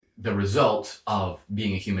the result of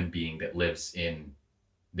being a human being that lives in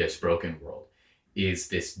this broken world is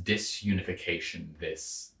this disunification,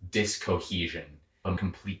 this discohesion, a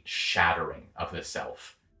complete shattering of the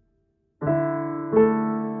self.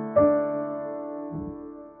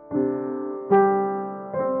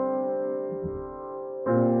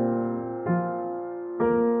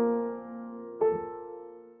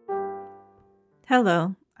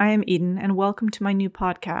 Hello, I am Eden, and welcome to my new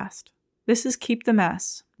podcast. This is Keep the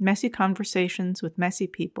Mess, messy conversations with messy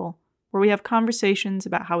people, where we have conversations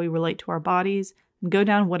about how we relate to our bodies and go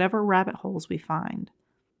down whatever rabbit holes we find.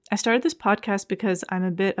 I started this podcast because I'm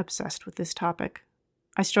a bit obsessed with this topic.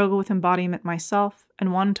 I struggle with embodiment myself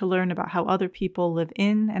and wanted to learn about how other people live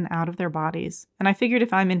in and out of their bodies, and I figured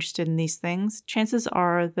if I'm interested in these things, chances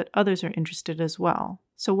are that others are interested as well.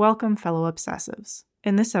 So welcome, fellow obsessives.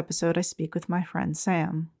 In this episode, I speak with my friend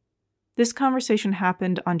Sam. This conversation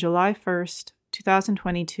happened on July 1st,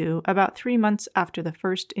 2022, about 3 months after the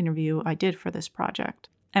first interview I did for this project.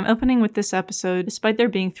 I'm opening with this episode despite there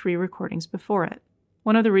being 3 recordings before it.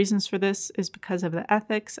 One of the reasons for this is because of the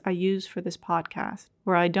ethics I use for this podcast,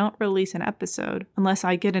 where I don't release an episode unless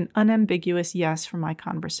I get an unambiguous yes from my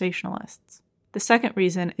conversationalists. The second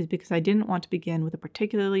reason is because I didn't want to begin with a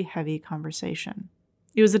particularly heavy conversation.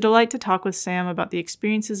 It was a delight to talk with Sam about the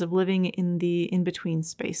experiences of living in the in-between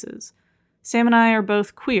spaces. Sam and I are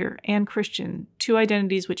both queer and Christian, 2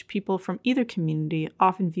 identities which people from either community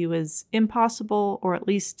often view as impossible or at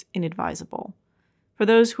least inadvisable. For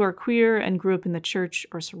those who are queer and grew up in the church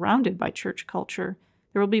or surrounded by church culture,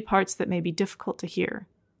 there will be parts that may be difficult to hear,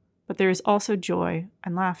 but there is also joy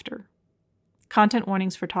and laughter. Content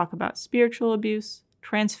warnings for talk about spiritual abuse,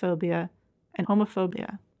 transphobia, and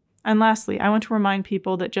homophobia. And lastly, I want to remind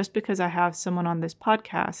people that just because I have someone on this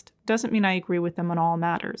podcast doesn't mean I agree with them on all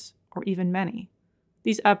matters, or even many.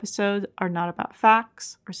 These episodes are not about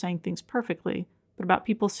facts or saying things perfectly, but about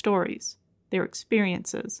people's stories, their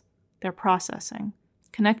experiences, their processing.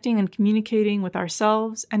 Connecting and communicating with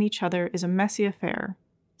ourselves and each other is a messy affair,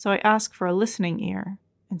 so I ask for a listening ear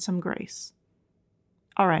and some grace.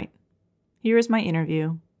 All right, here is my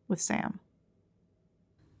interview with Sam.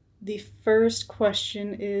 The first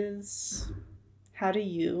question is, how do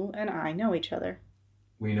you and I know each other?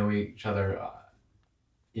 We know each other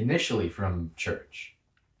initially from church.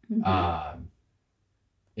 Mm-hmm.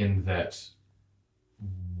 In that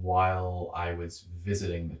while I was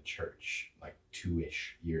visiting the church like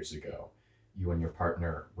 2-ish years ago, you and your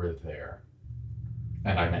partner were there.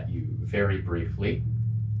 And I met you very briefly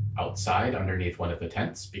outside underneath one of the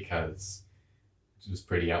tents because it was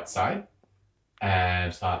pretty outside.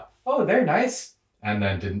 And thought, oh, they're nice. And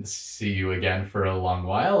then didn't see you again for a long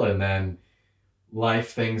while. And then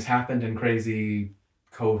life things happened and crazy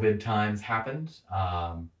COVID times happened.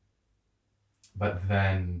 But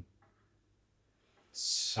then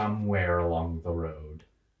somewhere along the road,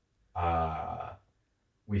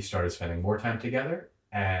 we started spending more time together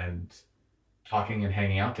and talking and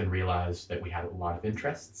hanging out, and realized that we had a lot of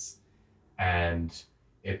interests. And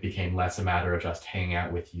it became less a matter of just hanging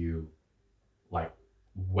out with you like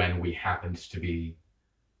when we happened to be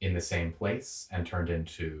in the same place, and turned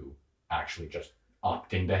into actually just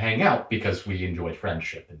opting to hang out because we enjoyed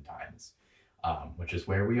friendship in times, which is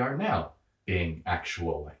where we are now, being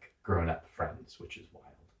actual like grown-up friends, which is wild.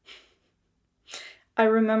 I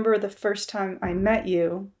remember the first time I met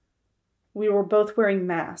you, we were both wearing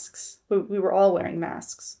masks. We were all wearing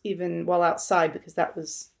masks, even while outside, because that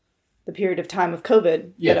was the period of time of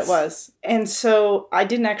COVID that it was. And so I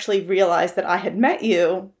didn't actually realize that I had met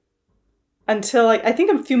you until I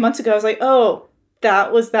think a few months ago. I was like, oh,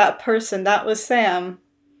 that was that person. That was Sam.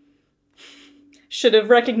 Should have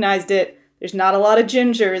recognized it. There's not a lot of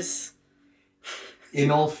gingers. In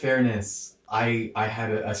all fairness, I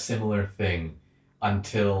had a similar thing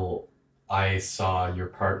until I saw your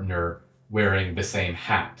partner wearing the same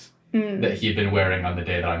hat that he'd been wearing on the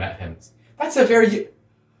day that I met him. That's a very...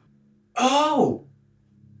 Oh!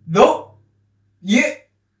 No! Yeah!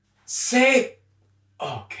 Say...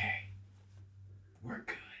 Okay. We're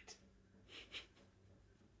good.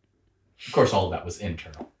 Of course, all of that was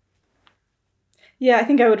internal. Yeah, I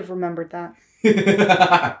think I would have remembered that.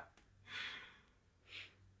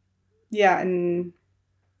 Yeah, and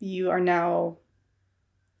you are now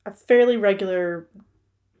a fairly regular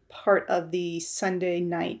part of the Sunday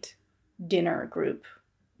night dinner group.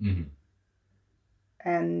 Mm-hmm.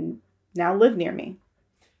 And now live near me.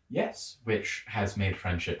 Yes, which has made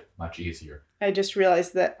friendship much easier. I just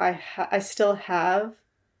realized that I still have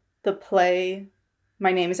the play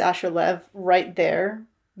My Name is Asher Lev right there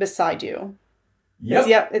beside you.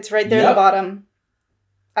 Yep. It's right there at the bottom.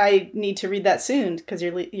 I need to read that soon because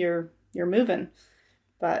you're moving.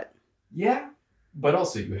 But yeah, but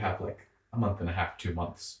also you have like a month and a half, 2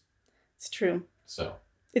 months. It's true. So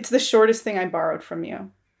it's the shortest thing I borrowed from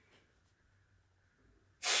you.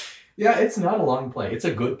 Yeah, it's not a long play. It's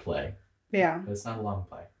a good play. Yeah. But it's not a long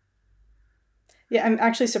play. Yeah, I'm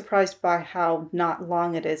actually surprised by how not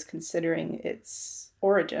long it is considering its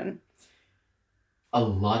origin. A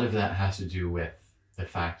lot of that has to do with the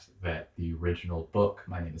fact that the original book,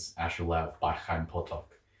 My Name is Asher Lev by Chaim Potok,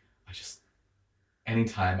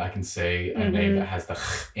 anytime I can say a name that has the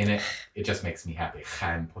in it, it just makes me happy.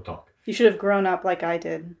 Chaim Potok. You should have grown up like I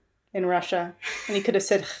did in Russia, and you could have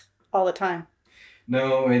said all the time.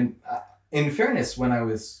 No, and in fairness, when I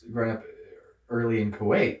was growing up early in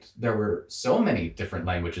Kuwait, there were so many different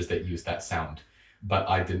languages that used that sound, but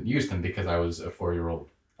I didn't use them because I was a 4-year-old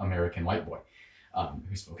American white boy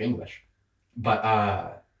who spoke English.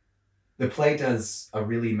 But the play does a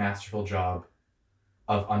really masterful job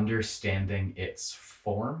of understanding its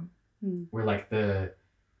form, where like the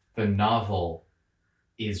novel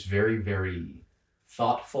is very, very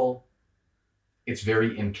thoughtful. It's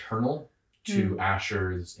very internal to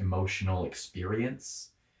Asher's emotional experience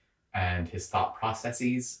and his thought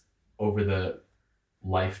processes over the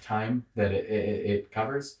lifetime that it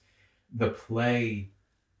covers. The play,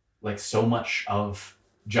 like so much of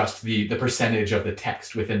just the percentage of the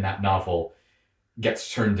text within that novel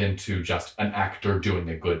gets turned into just an actor doing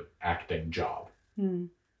a good acting job.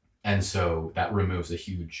 And so that removes a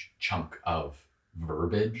huge chunk of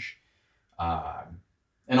verbiage.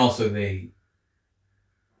 And also they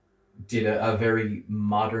did a very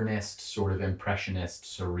modernist, sort of impressionist,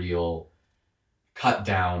 surreal, cut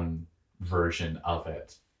down version of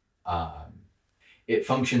it. It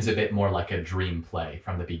functions a bit more like a dream play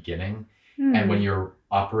from the beginning. And when you're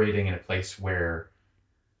operating in a place where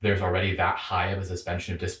there's already that high of a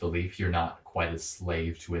suspension of disbelief, you're not quite as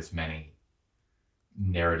slave to as many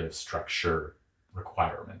narrative structure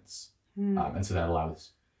requirements. And so that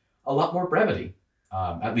allows a lot more brevity,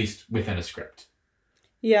 at least within a script.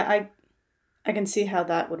 Yeah, I can see how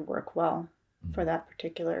that would work well for that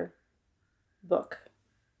particular book.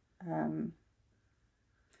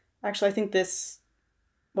 Actually, I think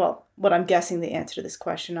what I'm guessing the answer to this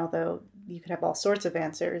question, although you could have all sorts of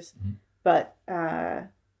answers, but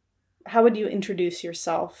how would you introduce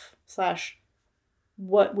yourself /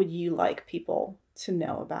 what would you like people to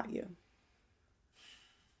know about you?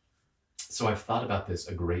 So I've thought about this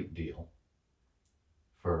a great deal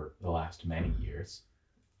for the last many years.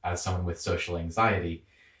 As someone with social anxiety,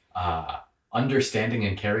 understanding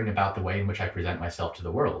and caring about the way in which I present myself to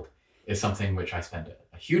the world is something which I spend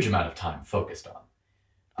a huge amount of time focused on.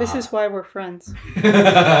 This is why we're friends.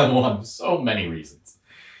 Well, so many reasons.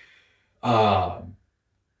 And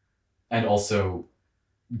also,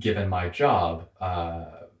 given my job,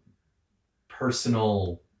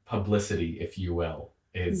 personal publicity, if you will,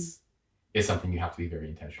 is something you have to be very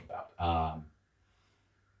intentional about.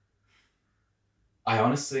 I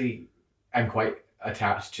honestly am quite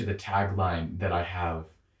attached to the tagline that I have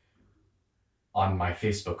on my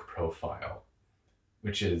Facebook profile,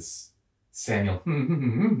 which is Samuel,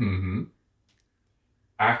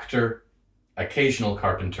 actor, occasional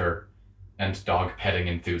carpenter, and dog petting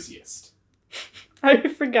enthusiast. I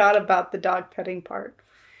forgot about the dog petting part.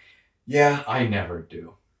 Yeah, I never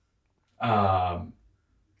do. Kind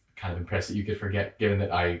of impressed that you could forget, given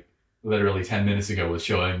that I literally 10 minutes ago was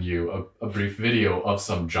showing you a brief video of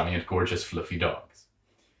some giant, gorgeous, fluffy dogs.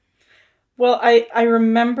 Well, I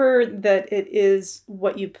remember that it is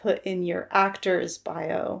what you put in your actor's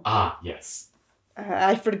bio. Ah, yes.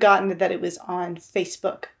 I'd forgotten that it was on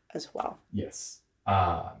Facebook as well. Yes.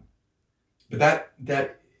 But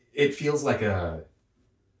that it feels like a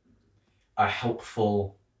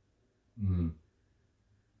helpful...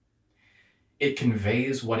 It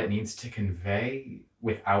conveys what it needs to convey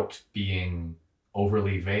without being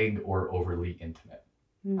overly vague or overly intimate.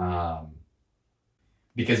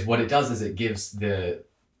 Because what it does is it gives the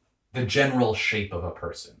general shape of a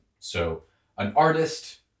person. So an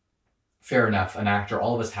artist, fair enough, an actor,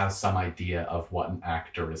 all of us have some idea of what an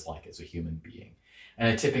actor is like as a human being. And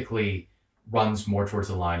it typically runs more towards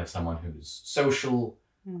the line of someone who's social,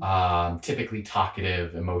 typically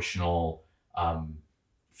talkative, emotional,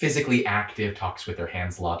 physically active, talks with their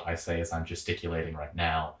hands a lot, I say, as I'm gesticulating right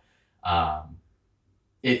now.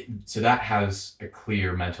 So that has a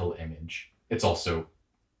clear mental image. It's also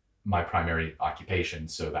my primary occupation,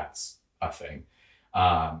 so that's a thing.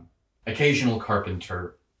 Occasional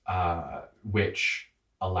carpenter, which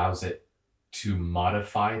allows it to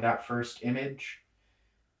modify that first image,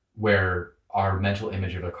 where our mental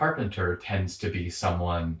image of a carpenter tends to be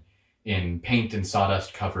someone in paint and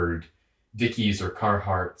sawdust covered Dickies or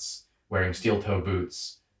Carhartts, wearing steel toe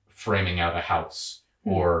boots, framing out a house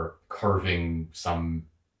or carving some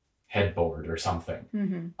headboard or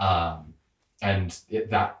something. And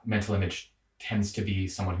that mental image tends to be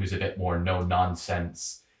someone who's a bit more no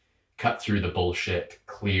nonsense, cut through the bullshit,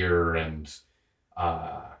 clear and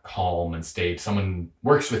calm and staid. Someone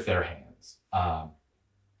works with their hands,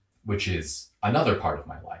 which is another part of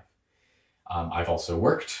my life. I've also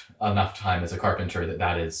worked enough time as a carpenter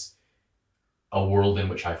that is a world in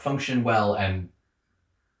which I function well, and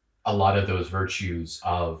a lot of those virtues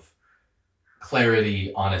of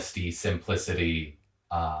clarity, honesty, simplicity,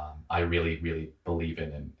 I really, really believe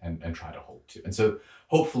in and try to hold to. And so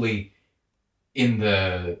hopefully in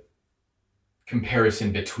the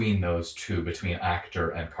comparison between those two, between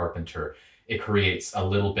actor and carpenter, it creates a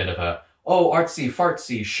little bit of a, oh, artsy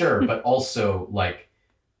fartsy, sure, but also like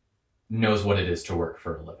knows what it is to work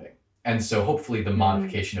for a living. And so hopefully the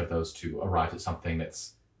modification of those two arrives at something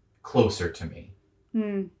that's closer to me.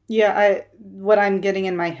 Yeah, what I'm getting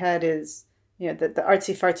in my head is, the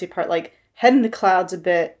artsy fartsy part, like head in the clouds a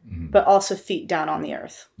bit, but also feet down on the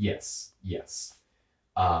earth. Yes.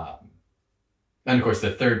 And of course,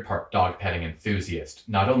 the third part, dog petting enthusiast,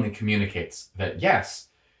 not only communicates that yes,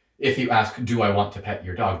 if you ask, do I want to pet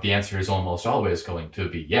your dog? The answer is almost always going to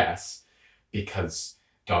be yes, because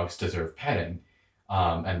dogs deserve petting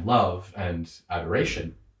and love and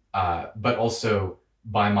adoration. But also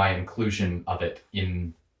by my inclusion of it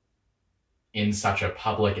in such a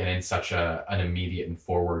public and in such an immediate and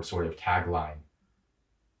forward sort of tagline,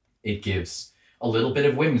 it gives a little bit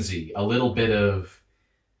of whimsy, a little bit of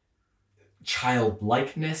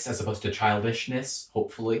childlikeness as opposed to childishness,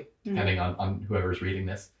 hopefully, depending on whoever's reading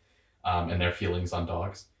this and their feelings on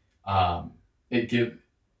dogs.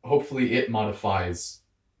 Hopefully it modifies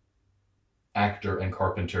actor and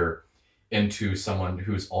carpenter into someone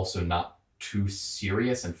who's also not too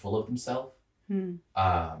serious and full of themselves,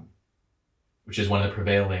 which is one of the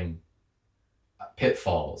prevailing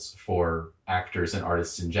pitfalls for actors and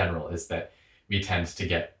artists in general, is that we tend to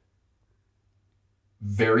get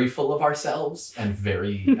very full of ourselves and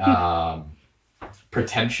very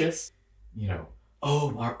pretentious.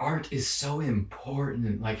 Oh, our art is so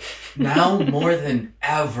important. Like now more than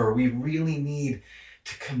ever, we really need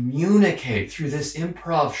to communicate through this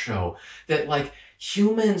improv show that like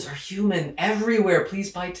humans are human everywhere.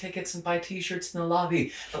 Please buy tickets and buy t-shirts in the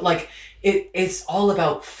lobby. But like it's all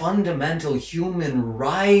about fundamental human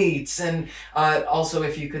rights. And also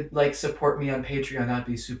if you could like support me on Patreon, that'd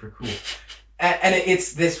be super cool. And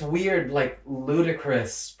it's this weird, like,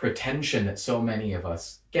 ludicrous pretension that so many of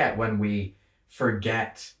us get when we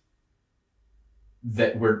forget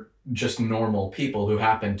that we're just normal people who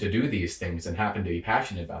happen to do these things and happen to be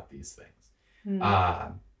passionate about these things.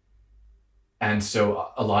 And so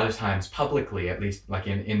a lot of times publicly, at least like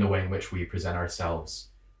in the way in which we present ourselves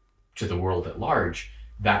to the world at large,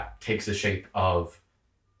 that takes the shape of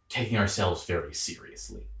taking ourselves very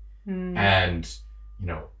seriously. And,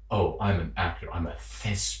 oh, I'm an actor. I'm a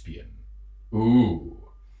thespian. Ooh,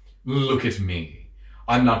 look at me.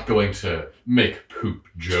 I'm not going to make poop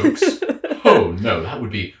jokes. Oh, no, that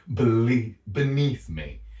would be beneath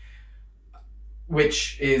me.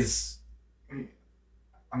 Which is,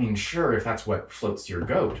 I mean, sure, if that's what floats your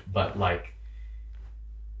goat, but, like,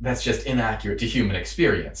 that's just inaccurate to human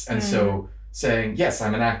experience. And so saying, yes,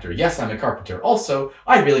 I'm an actor. Yes, I'm a carpenter. Also,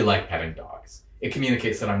 I really like petting dogs. It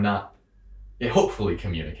communicates that I'm not, it hopefully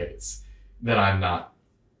communicates that I'm not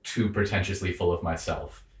too pretentiously full of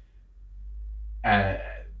myself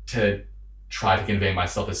to try to convey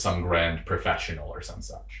myself as some grand professional or some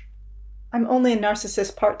such. I'm only a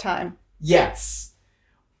narcissist part-time. Yes.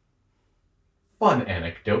 Fun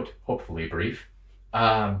anecdote, hopefully brief.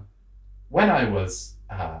 When I was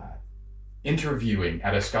interviewing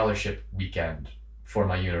at a scholarship weekend for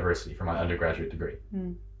my university, for my undergraduate degree,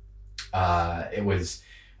 it was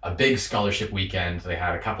a big scholarship weekend. They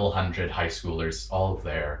had a couple hundred high schoolers all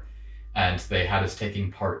there, and they had us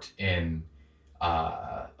taking part in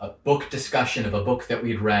a book discussion of a book that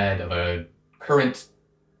we'd read, of a current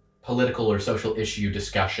political or social issue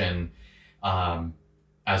discussion,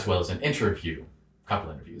 as well as an interview, a couple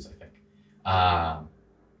interviews, I think.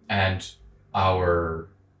 And our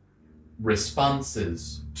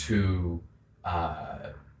responses to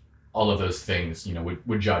all of those things,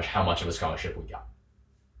 would judge how much of a scholarship we got.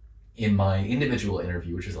 In my individual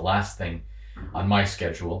interview, which is the last thing on my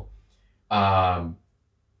schedule, I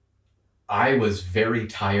was very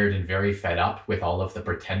tired and very fed up with all of the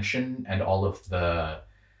pretension and all of the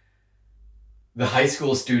the high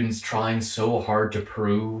school students trying so hard to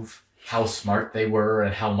prove how smart they were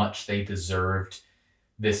and how much they deserved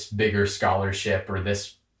this bigger scholarship or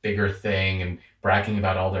this bigger thing, and bragging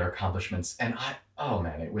about all their accomplishments. And oh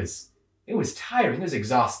man, it was tiring. It was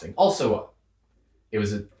exhausting. Also, it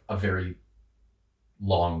was a very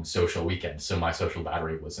long social weekend, so my social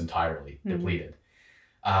battery was entirely depleted.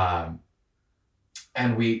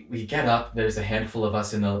 And we get up. There's a handful of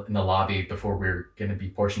us in the lobby before we're going to be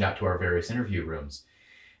portioned out to our various interview rooms,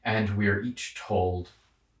 and we're each told,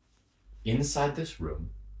 inside this room,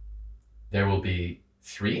 there will be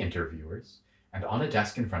 3 interviewers, and on a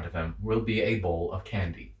desk in front of them will be a bowl of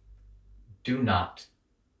candy. Do not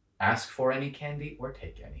ask for any candy or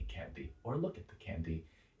take any candy or look at the candy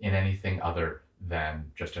in anything other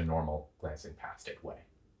than just a normal glancing past it way.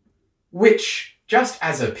 Which, just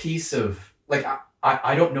as a piece of, like,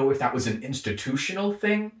 I don't know if that was an institutional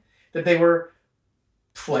thing that they were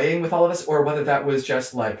playing with all of us, or whether that was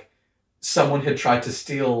just like someone had tried to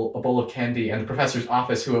steal a bowl of candy and the professor's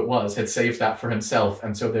office, who it was, had saved that for himself.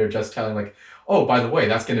 And so they're just telling, like, oh, by the way,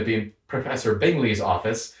 that's going to be in Professor Bingley's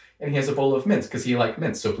office, and he has a bowl of mints because he liked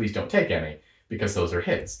mints, so please don't take any because those are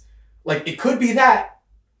his. Like, it could be that,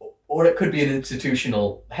 or it could be an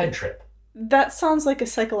institutional head trip. That sounds like a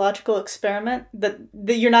psychological experiment, that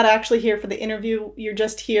you're not actually here for the interview, you're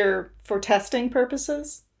just here for testing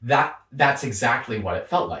purposes. That's exactly what it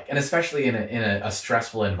felt like. And especially in a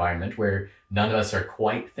stressful environment where none of us are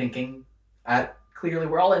quite thinking clearly.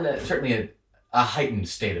 We're all in certainly a heightened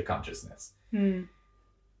state of consciousness.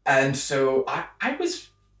 And so I was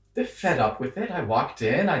fed up with it. I walked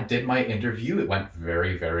in, I did my interview. It went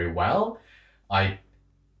very, very well. I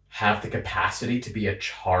have the capacity to be a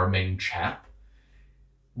charming chap,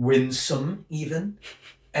 winsome even.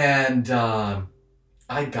 And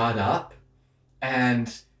I got up,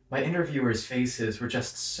 and my interviewers' faces were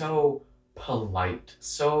just so polite,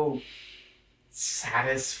 so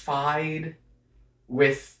satisfied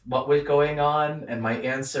with what was going on and my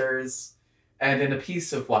answers. And in a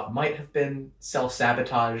piece of what might have been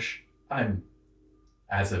self-sabotage, I'm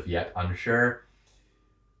as of yet unsure,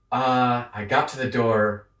 I got to the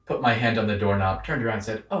door, put my hand on the doorknob, turned around and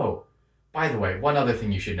said, oh, by the way, one other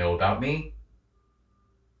thing you should know about me.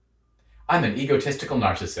 I'm an egotistical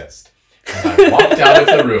narcissist. And I walked out of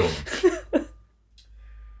the room.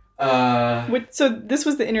 So this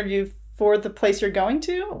was the interview for the place you're going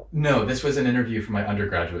to? No, this was an interview for my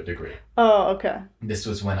undergraduate degree. Oh, okay. This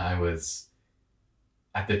was when I was,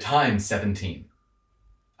 at the time, 17.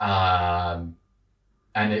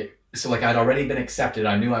 So I'd already been accepted.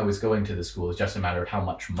 I knew I was going to the school. It was just a matter of how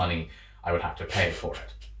much money I would have to pay for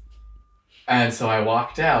it. And so I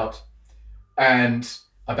walked out, and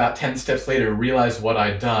about 10 steps later realized what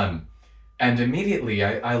I'd done. And immediately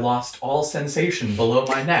I lost all sensation below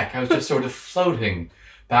my neck. I was just sort of floating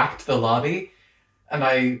back to the lobby, and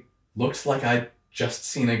I looked like I'd just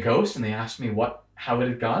seen a ghost, and they asked me how it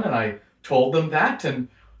had gone, and I told them that, and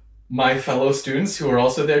my fellow students who were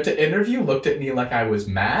also there to interview looked at me like I was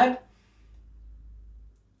mad,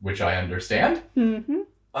 which I understand. Mm-hmm.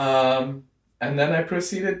 And then I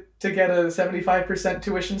proceeded to get a 75%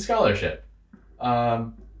 tuition scholarship.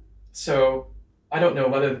 So I don't know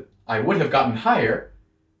whether I would have gotten higher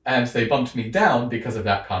and they bumped me down because of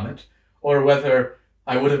that comment, or whether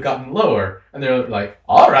I would have gotten lower and they're like,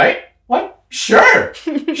 all right, what? Sure,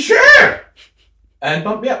 sure. And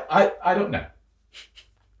bumped me up. I don't know.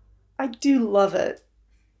 I do love it.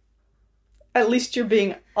 At least you're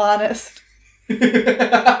being honest.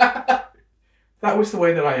 That was the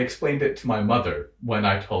way that I explained it to my mother when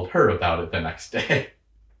I told her about it the next day.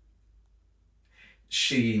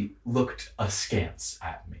 She looked askance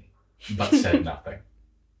at me, but said nothing.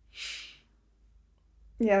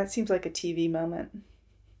 Yeah, it seems like a TV moment.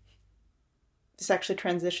 This actually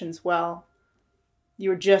transitions well. You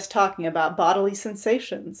were just talking about bodily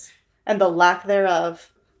sensations and the lack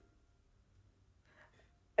thereof.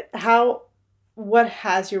 What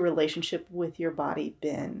has your relationship with your body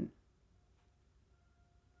been?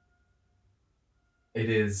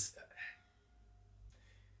 This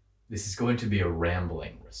is going to be a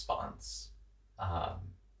rambling response,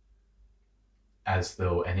 as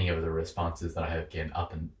though any of the responses that I have given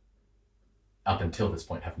up until this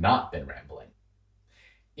point have not been rambling.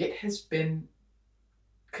 It has been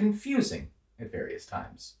confusing at various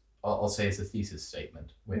times. I'll say it's a thesis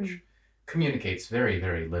statement, which communicates very,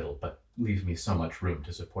 very little, but leaves me so much room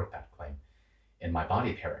to support that claim in my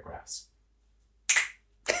body paragraphs.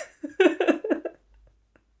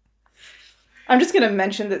 I'm just going to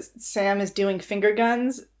mention that Sam is doing finger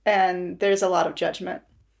guns, and there's a lot of judgment.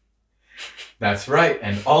 That's right,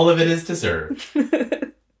 and all of it is deserved.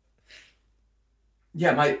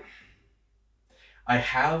 Yeah, I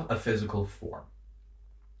have a physical form,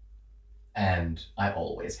 and I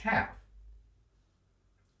always have.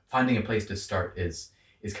 Finding a place to start is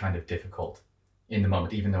kind of difficult in the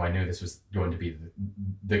moment, even though I knew this was going to be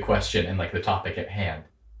the question and like the topic at hand.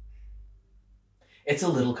 It's a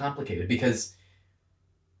little complicated because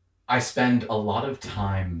I spend a lot of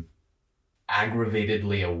time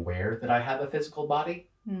aggravatedly aware that I have a physical body.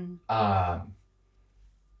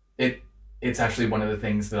 It's actually one of the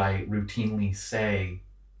things that I routinely say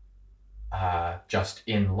just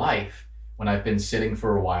in life when I've been sitting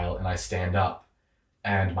for a while and I stand up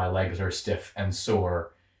and my legs are stiff and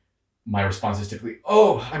sore. My response is typically,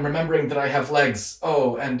 "Oh, I'm remembering that I have legs.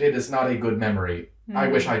 Oh, and it is not a good memory. I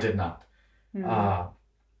wish I did not."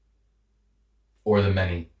 Or the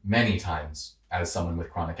many, many times as someone with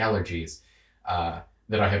chronic allergies that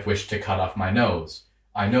I have wished to cut off my nose.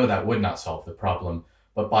 I know that would not solve the problem,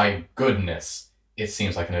 but by goodness, it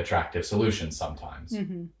seems like an attractive solution sometimes.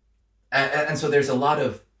 And so there's a lot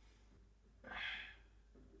of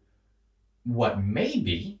what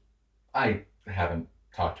maybe, I haven't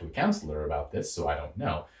talked to a counselor about this, so I don't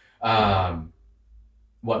know,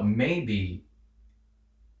 what may be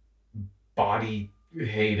body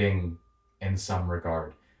hating in some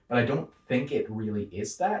regard, but I don't think it really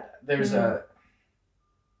is that. There's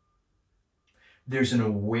an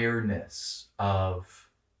awareness of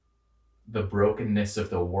the brokenness of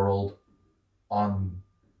the world on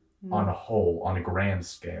a whole, on a grand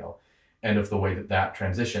scale, and of the way that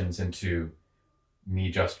transitions into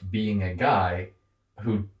me just being a guy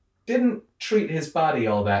who didn't treat his body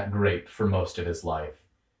all that great for most of his life,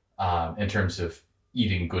 in terms of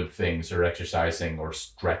eating good things or exercising or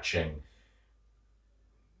stretching,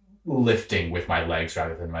 lifting with my legs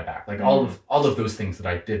rather than my back, like all of those things that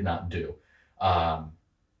I did not do,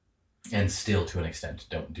 and still to an extent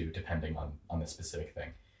don't do, depending on the specific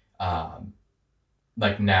thing.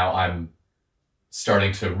 Like now I'm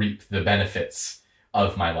starting to reap the benefits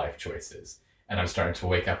of my life choices, and I'm starting to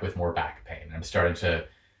wake up with more back pain. I'm starting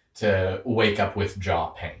to wake up with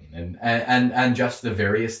jaw pain and just the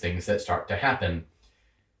various things that start to happen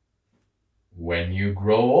when you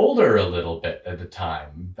grow older a little bit at a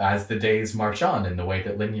time, as the days march on in the way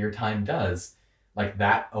that linear time does. Like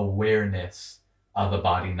that awareness of a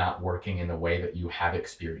body not working in the way that you have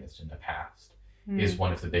experienced in the past is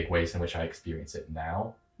one of the big ways in which I experience it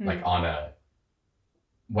now, like on a,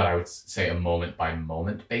 what I would say, a moment by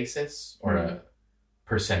moment basis, or a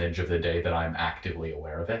percentage of the day that I'm actively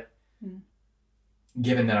aware of it.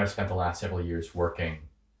 Given that I've spent the last several years working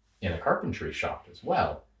in a carpentry shop as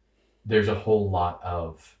well, there's a whole lot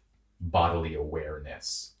of bodily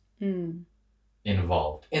awareness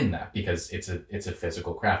involved in that, because it's a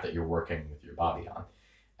physical craft that you're working with your body on.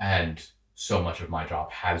 And so much of my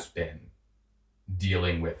job has been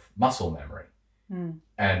dealing with muscle memory.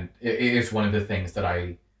 And it is one of the things that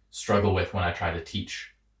I struggle with when I try to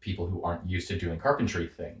teach people who aren't used to doing carpentry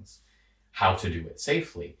things how to do it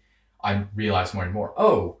safely. I realize more and more,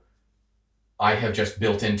 I have just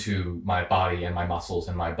built into my body and my muscles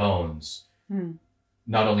and my bones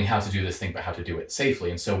not only how to do this thing, but how to do it safely.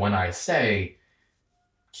 And so when I say,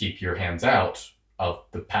 keep your hands out of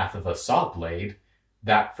the path of a saw blade,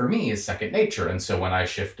 that for me is second nature. And so when I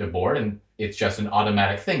shift a board, and it's just an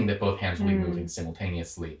automatic thing that both hands will be moving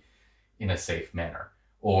simultaneously in a safe manner.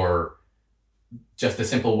 Or just the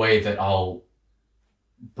simple way that I'll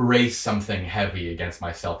brace something heavy against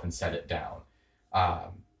myself and set it down.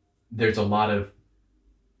 There's a lot of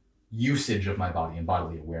usage of my body and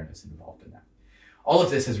bodily awareness involved in that. All of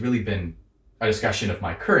this has really been a discussion of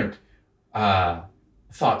my current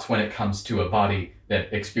thoughts when it comes to a body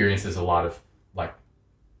that experiences a lot of like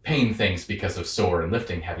pain things because of sore and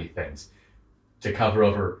lifting heavy things, to cover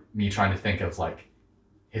over me trying to think of like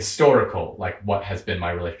historical, like what has been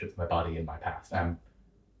my relationship with my body in my past. I'm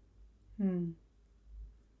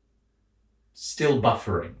still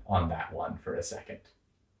buffering on that one for a second.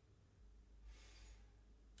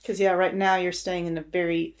 Because, right now you're staying in a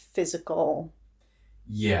very physical...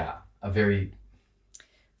 Yeah, a very...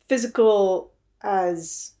 Physical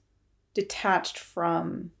as detached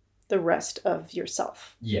from the rest of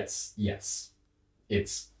yourself. Yes.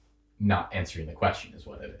 It's not answering the question is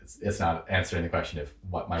what it is. It's not answering the question of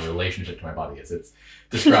what my relationship to my body is. It's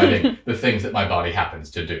describing the things that my body happens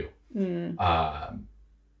to do.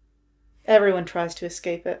 Everyone tries to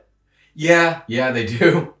escape it. Yeah, they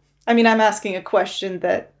do. I mean, I'm asking a question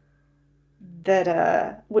that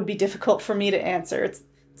would be difficult for me to answer. It's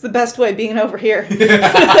the best way being over here.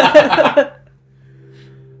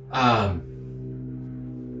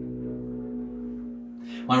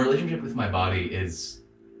 My relationship with my body is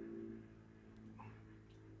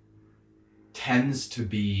tends to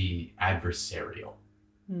be adversarial.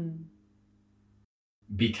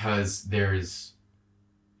 Because there's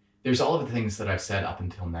all of the things that I've said up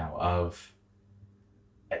until now of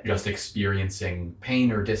just experiencing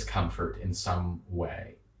pain or discomfort in some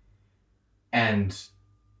way. And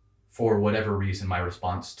for whatever reason, my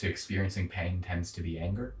response to experiencing pain tends to be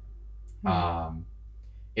anger.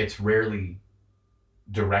 It's rarely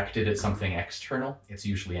directed at something external. It's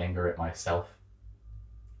usually anger at myself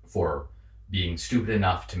for being stupid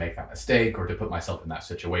enough to make that mistake, or to put myself in that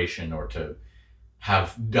situation, or to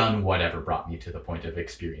have done whatever brought me to the point of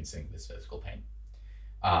experiencing this physical pain.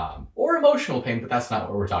 Or emotional pain, but that's not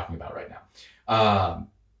what we're talking about right now.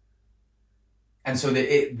 And so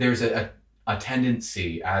there's a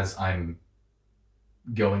tendency as I'm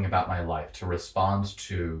going about my life to respond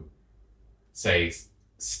to, say,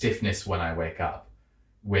 stiffness when I wake up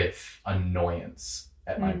with annoyance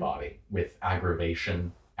at my body, with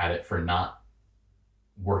aggravation at it for not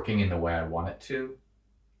working in the way I want it to,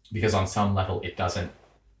 because on some level it doesn't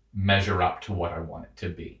measure up to what I want it to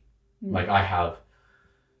be. Like, I have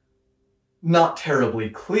not terribly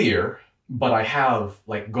clear, but I have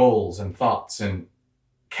like goals and thoughts and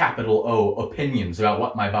capital O opinions about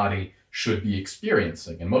what my body should be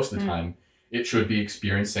experiencing. And most of the time it should be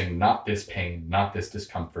experiencing not this pain, not this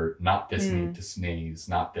discomfort, not this need to sneeze,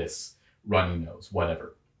 not this runny nose,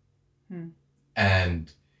 whatever.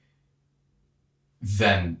 And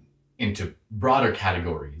then into broader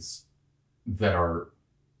categories that are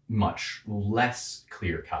much less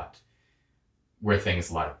clear-cut, where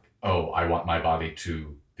things like, oh, I want my body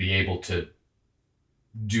to be able to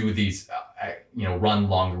do these, run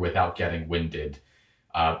longer without getting winded,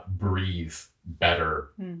 breathe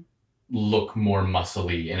better, look more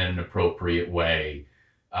muscly in an appropriate way,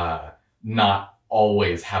 not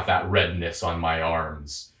always have that redness on my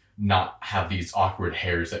arms, not have these awkward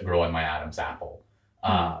hairs that grow on my Adam's apple.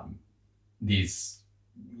 These,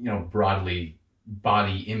 broadly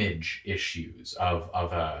body image issues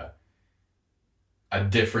of a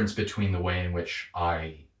difference between the way in which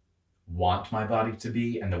I want my body to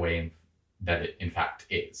be and the way that it in fact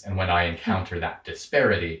is. And when I encounter that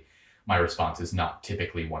disparity, my response is not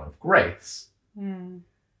typically one of grace.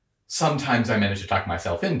 Sometimes I manage to talk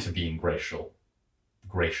myself into being graceful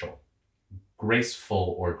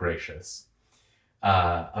or gracious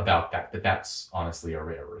about that, but that's honestly a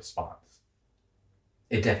rare response.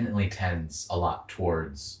 It definitely tends a lot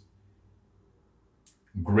towards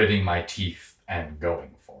gritting my teeth and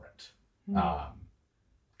going for it.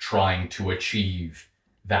 Trying to achieve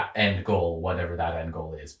that end goal, whatever that end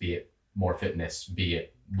goal is, be it more fitness, be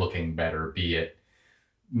it looking better, be it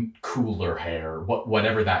cooler hair,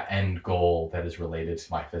 whatever that end goal that is related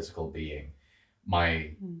to my physical being.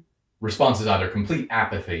 My response is either complete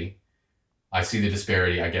apathy. I see the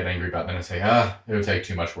disparity, I get angry about it, then I say, it'll take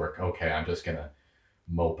too much work. Okay, I'm just gonna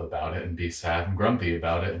mope about it and be sad and grumpy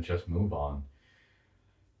about it and just move on.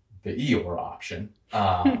 The Eeyore option.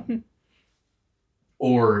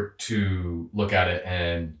 Or to look at it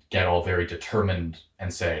and get all very determined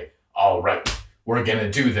and say, all right, we're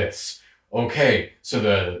gonna do this. Okay, so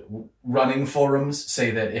the running forums say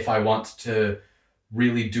that if I want to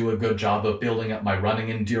really do a good job of building up my running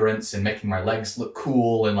endurance and making my legs look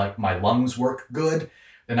cool and like my lungs work good,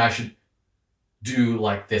 then I should do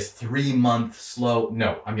like this 3-month slow.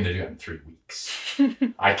 No, I'm gonna do it in 3 weeks.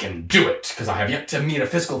 I can do it because I have yet to meet a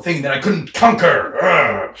physical thing that I couldn't conquer.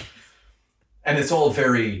 Ugh. And it's all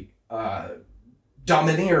very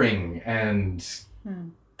domineering and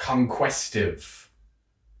conquestive.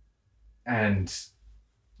 And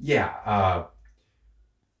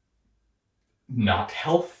not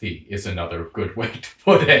healthy is another good way to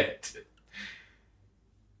put it.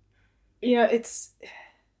 It's I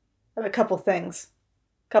have a couple things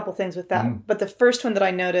with that. But the first one that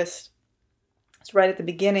I noticed is right at the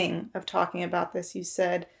beginning of talking about this. You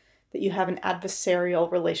said that you have an adversarial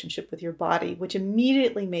relationship with your body, which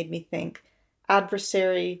immediately made me think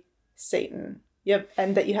adversary, Satan.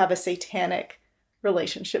 And that you have a satanic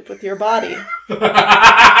relationship with your body.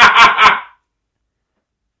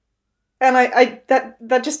 And I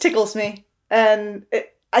that just tickles me. And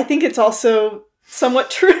I think it's also somewhat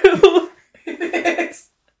true.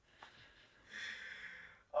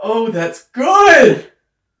 Oh, that's good!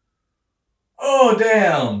 Oh,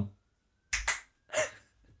 damn!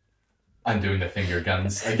 I'm doing the finger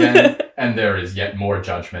guns again, and there is yet more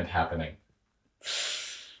judgment happening.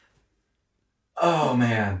 Oh,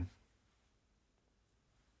 man.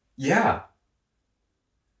 Yeah.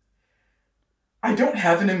 I don't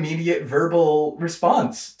have an immediate verbal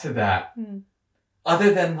response to that.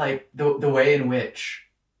 Other than, like, the way in which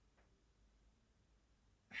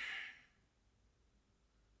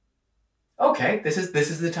okay, this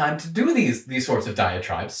is the time to do these sorts of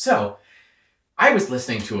diatribes. So I was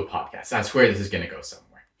listening to a podcast. I swear this is going to go somewhere.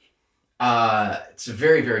 It's a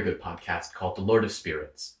very, very good podcast called The Lord of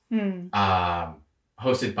Spirits,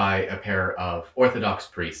 hosted by a pair of Orthodox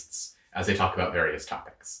priests as they talk about various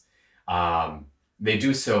topics. They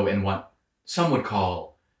do so in what some would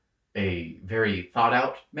call a very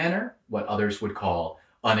thought-out manner, what others would call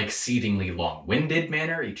an exceedingly long-winded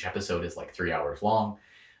manner. Each episode is like 3 hours long.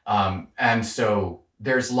 And so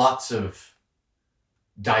there's lots of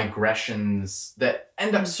digressions that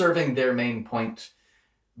end up serving their main point,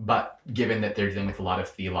 but given that they're dealing with a lot of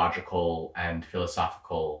theological and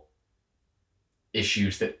philosophical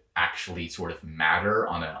issues that actually sort of matter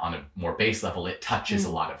on a more base level, it touches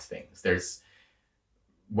a lot of things.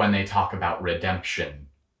 When they talk about redemption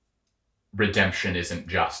isn't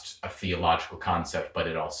just a theological concept, but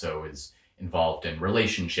it also is involved in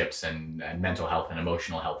relationships and mental health and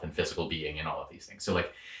emotional health and physical being and all of these things. So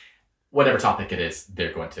like whatever topic it is,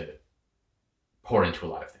 they're going to pour into a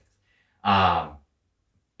lot of things.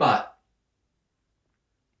 But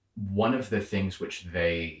one of the things which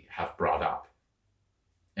they have brought up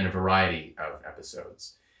in a variety of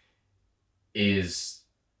episodes is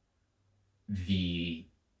the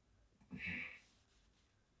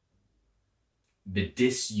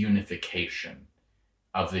disunification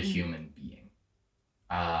of the human being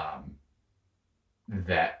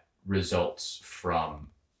that results from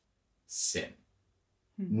sin.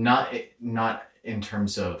 Not in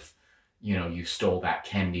terms of, you stole that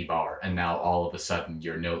candy bar and now all of a sudden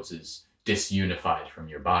your nose is disunified from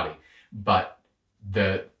your body, but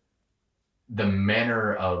the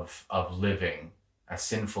manner of living, a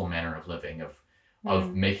sinful manner of living,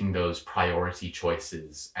 of making those priority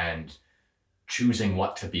choices and choosing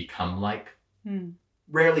what to become like,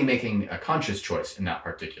 rarely making a conscious choice in that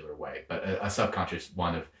particular way, but a subconscious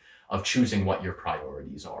one of choosing what your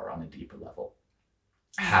priorities are on a deeper level,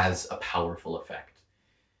 has a powerful effect.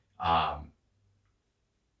 I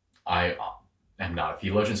am not a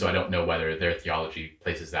theologian, so I don't know whether their theology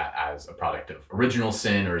places that as a product of original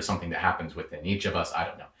sin or something that happens within each of us. I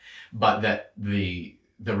don't know. But that the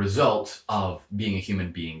result of being a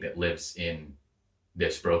human being that lives in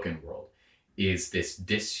this broken world is this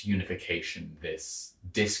disunification, this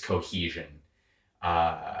discohesion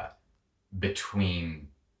between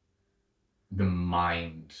the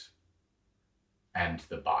mind and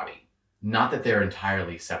the body. Not that they're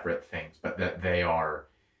entirely separate things, but that they are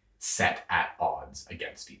set at odds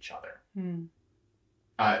against each other.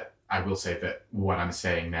 I will say that what I'm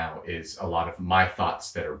saying now is a lot of my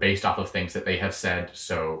thoughts that are based off of things that they have said,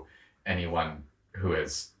 so anyone who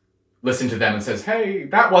has listened to them and says, hey,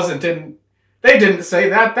 they didn't say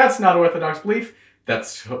that, that's not Orthodox belief,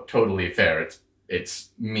 that's totally fair. It's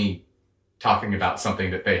me talking about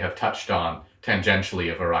something that they have touched on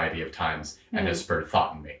tangentially a variety of times and has spurred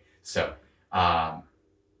thought in me. So, as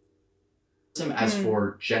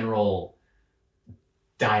for general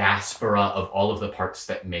diaspora of all of the parts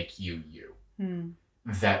that make you,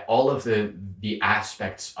 that all of the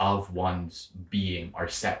aspects of one's being are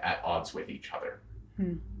set at odds with each other.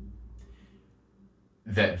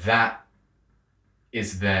 That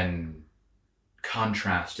is then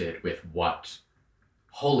contrasted with what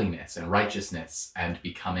holiness and righteousness and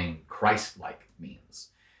becoming Christ-like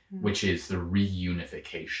means, which is the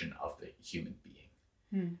reunification of the human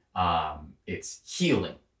being. It's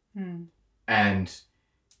healing. And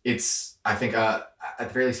it's, I think, at the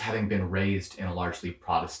very least, having been raised in a largely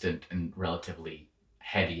Protestant and relatively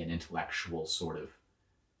heady and intellectual sort of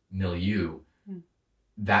milieu,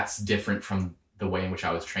 that's different from the way in which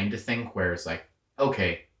I was trained to think, where it's like,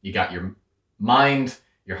 okay, you got your mind,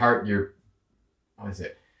 your heart,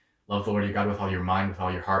 love the Lord your God with all your mind, with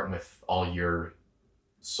all your heart, and with all your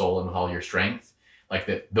soul, and with all your strength. Like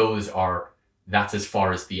that's as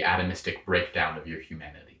far as the atomistic breakdown of your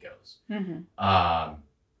humanity goes.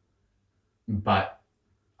 But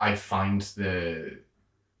I find the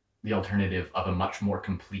alternative of a much more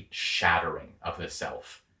complete shattering of the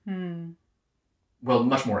self. Well,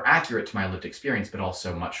 much more accurate to my lived experience, but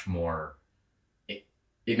also much more,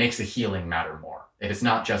 it makes the healing matter more. If it's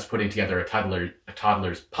not just putting together a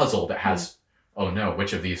toddler's puzzle that has, oh no,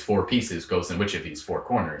 which of these 4 pieces goes in which of these 4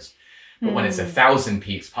 corners. But when it's a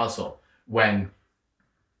 1,000-piece puzzle, when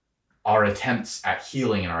our attempts at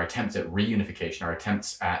healing and our attempts at reunification, our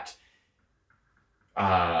attempts at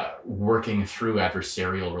working through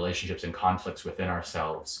adversarial relationships and conflicts within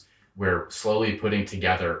ourselves, we're slowly putting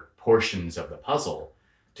together portions of the puzzle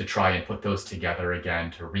to try and put those together again,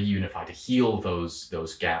 to reunify, to heal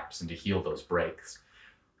those gaps and to heal those breaks.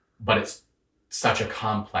 But it's such a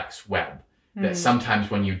complex web That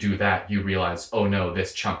sometimes when you do that, you realize, oh no,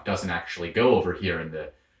 this chunk doesn't actually go over here in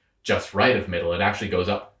the just right of middle. It actually goes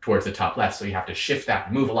up towards the top left. So you have to shift that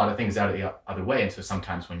and move a lot of things out of the other way. And so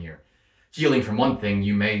sometimes when you're healing from one thing,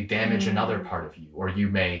 you may damage another part of you, or you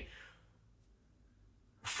may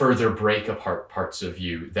further break apart parts of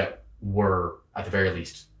you that were at the very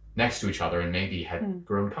least next to each other and maybe had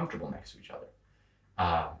grown comfortable next to each other.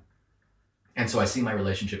 And so I see my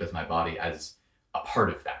relationship with my body as a part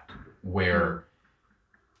of that, where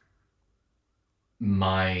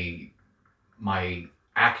my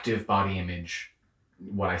active body image,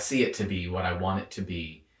 what I see it to be, what I want it to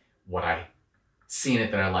be, what I see in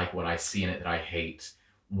it that I like, what I see in it that I hate,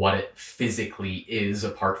 what it physically is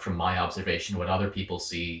apart from my observation, what other people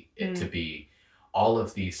see it to be, all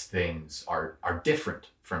of these things are different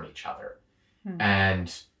from each other.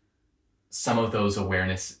 And some of those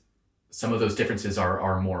differences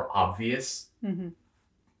are more obvious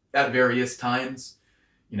at various times.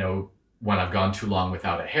 You know, when I've gone too long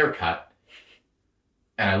without a haircut,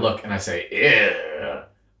 and I look and I say, ew,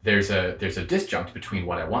 there's a disjunct between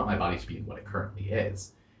what I want my body to be and what it currently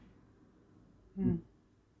is.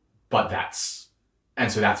 But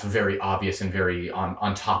so that's very obvious and very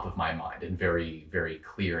on top of my mind and very, very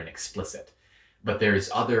clear and explicit. But there's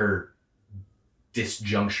other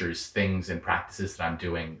disjunctures, things and practices that I'm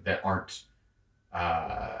doing that aren't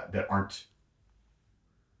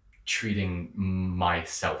treating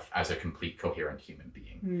myself as a complete coherent human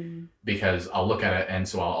being. Because I'll look at it, and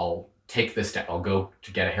so I'll take this step. I'll go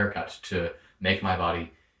to get a haircut to make my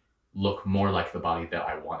body look more like the body that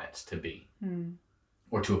I want it to be,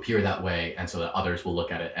 or to appear that way, and so that others will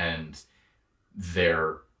look at it and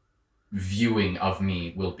their viewing of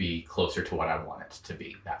me will be closer to what I want it to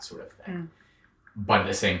be, that sort of thing. But at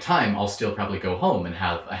the same time, I'll still probably go home and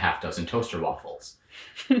have a half dozen toaster waffles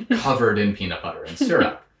covered in peanut butter and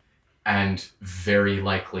syrup, and very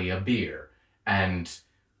likely a beer, and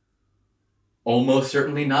almost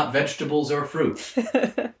certainly not vegetables or fruit.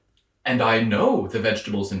 And I know the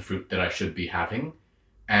vegetables and fruit that I should be having,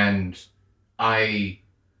 and I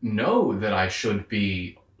know that I should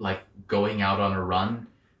be like going out on a run,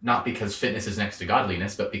 not because fitness is next to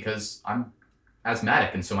godliness, but because I'm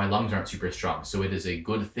asthmatic and so my lungs aren't super strong. So it is a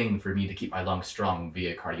good thing for me to keep my lungs strong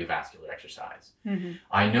via cardiovascular exercise.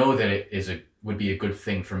 I know that it would be a good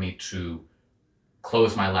thing for me to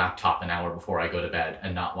close my laptop an hour before I go to bed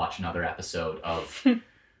and not watch another episode of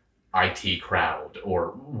IT Crowd or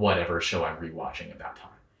whatever show I'm rewatching at that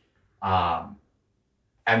time.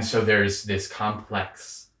 And so there's this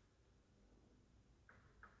complex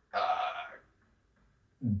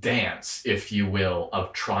dance, if you will,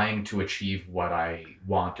 of trying to achieve what I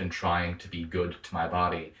want and trying to be good to my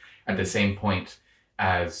body at the same point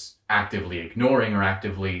as actively ignoring or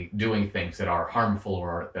actively doing things that are harmful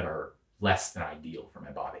or that are less than ideal for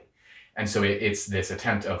my body. And so it's this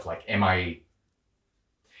attempt of like, am I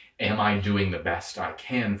doing the best I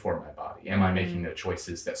can for my body? Am I making the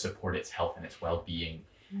choices that support its health and its well-being?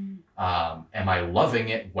 Am I loving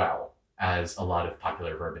it well? As a lot of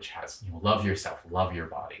popular verbiage has, love yourself, love your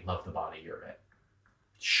body, love the body you're in.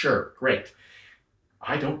 Sure, great.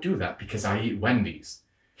 I don't do that because I eat Wendy's.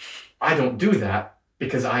 I don't do that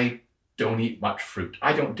because I don't eat much fruit.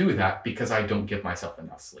 I don't do that because I don't give myself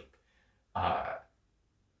enough sleep.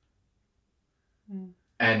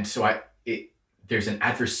 And so there's an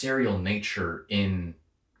adversarial nature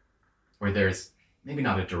where there's maybe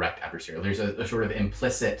not a direct adversarial, there's a sort of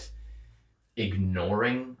implicit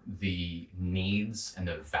ignoring the needs and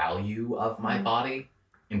the value of my body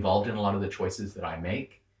involved in a lot of the choices that I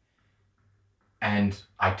make. And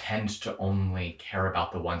I tend to only care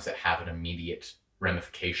about the ones that have an immediate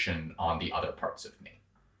ramification on the other parts of me.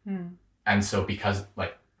 And so because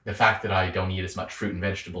like the fact that I don't eat as much fruit and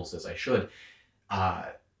vegetables as I should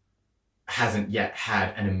hasn't yet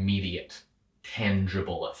had an immediate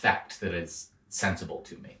tangible effect that is sensible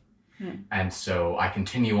to me. And so I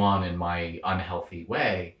continue on in my unhealthy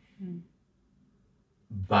way.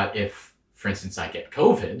 But if, for instance, I get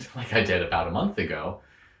COVID, like I did about a month ago,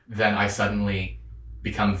 then I suddenly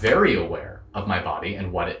become very aware of my body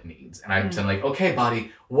and what it needs. And I'm saying like, okay,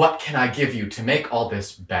 body, what can I give you to make all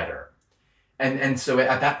this better? And so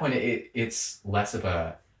at that point, it's less of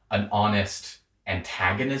an honest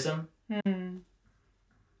antagonism and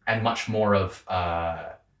much more of...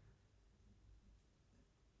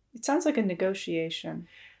 It sounds like a negotiation.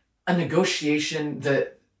 A negotiation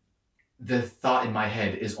that the thought in my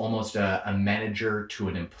head is almost a manager to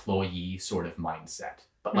an employee sort of mindset,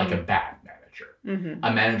 but like a bad manager.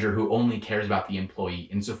 A manager who only cares about the employee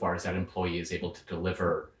insofar as that employee is able to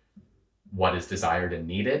deliver what is desired and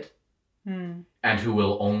needed, and who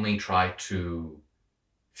will only try to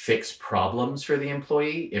fix problems for the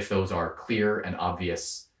employee if those are clear and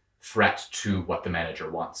obvious threat to what the manager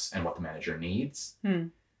wants and what the manager needs.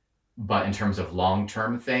 But in terms of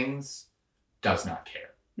long-term things, does not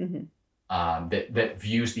care. That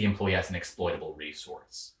views the employee as an exploitable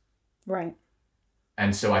resource. Right.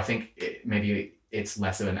 And so I think maybe it's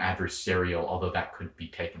less of an adversarial, although that could be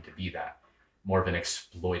taken to be that, more of an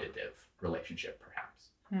exploitative relationship, perhaps.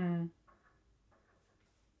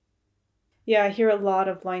 Yeah, I hear a lot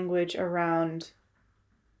of language around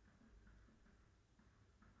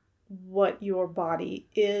what your body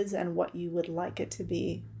is and what you would like it to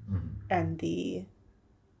be, and the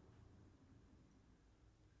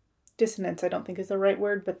dissonance, I don't think is the right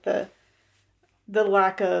word, but the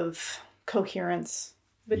lack of coherence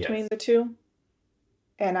between the two.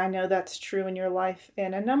 And I know that's true in your life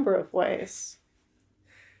in a number of ways.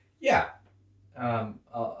 Yeah.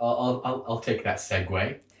 I'll take that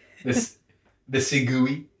segue. The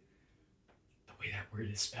segue. The way that word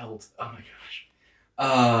is spelled. Oh my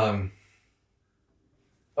gosh.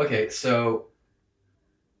 Okay, so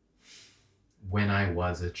when I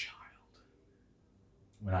was a child,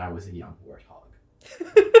 when I was a young warthog,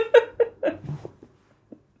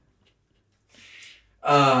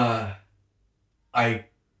 I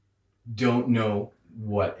don't know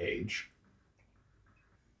what age.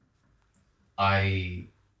 I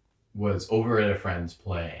was over at a friend's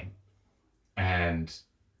playing, and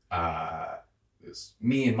it was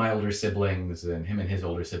me and my older siblings, and him and his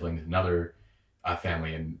older siblings, another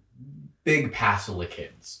family, and big passel of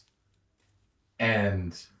kids.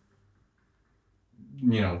 And,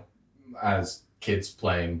 you know, as kids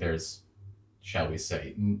playing, there's, shall we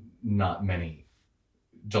say, not many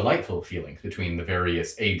delightful feelings between the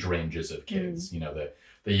various age ranges of kids. You know,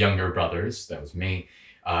 the younger brothers, that was me,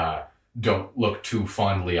 don't look too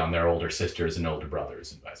fondly on their older sisters and older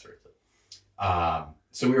brothers, and vice versa.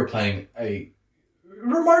 So we were playing a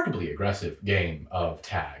remarkably aggressive game of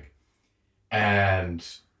tag, and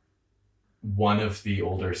one of the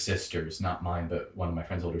older sisters, not mine, but one of my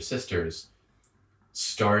friend's older sisters,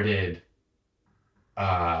 started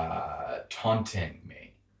taunting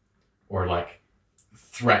me, or like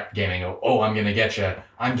threat gaming. Oh, I'm gonna get you.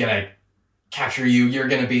 I'm gonna capture you. You're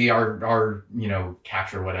gonna be our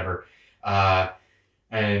capture whatever.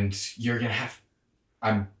 And you're gonna have.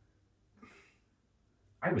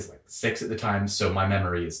 I was like 6 at the time, so my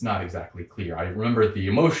memory is not exactly clear. I remember the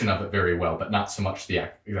emotion of it very well, but not so much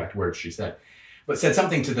the exact words she said. But said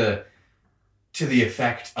something to the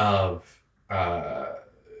effect of,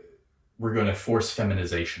 "We're going to force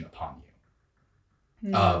feminization upon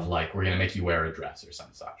you," of like, "We're going to make you wear a dress," or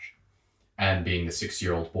some such. And being the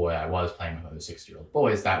 6-year-old boy I was playing with other 6-year-old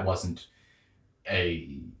boys, that wasn't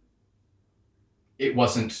it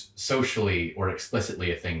wasn't socially or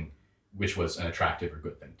explicitly a thing which was an attractive or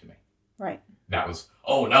good thing to me. Right. That was,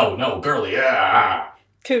 "Oh, no, girly, yeah."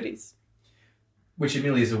 Cooties. Which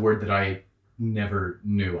admittedly is a word that I never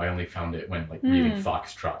knew. I only found it when reading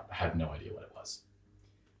Foxtrot. I had no idea what it was.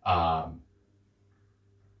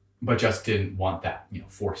 But just didn't want that,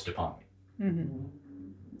 forced upon me.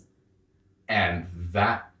 And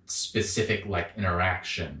that specific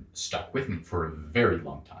interaction stuck with me for a very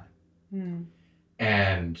long time.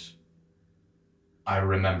 And I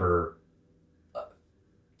remember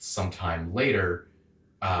sometime later,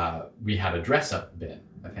 we had a dress up bin,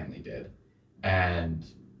 my family did, and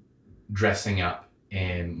dressing up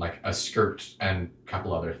in a skirt and a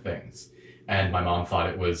couple other things. And my mom thought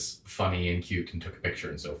it was funny and cute and took a picture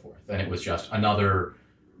and so forth. And it was just another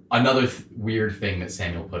weird thing that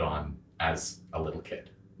Samuel put on as a little kid.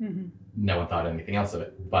 No one thought anything else of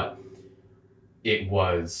it. But it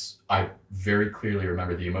was, I very clearly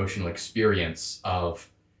remember the emotional experience of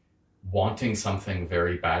wanting something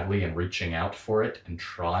very badly and reaching out for it and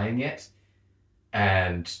trying it,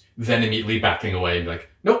 and then immediately backing away and be like,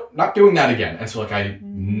 "Nope, not doing that again." And so I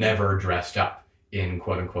never dressed up in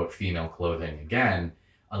quote unquote female clothing again,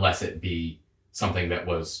 unless it be something that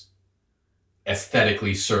was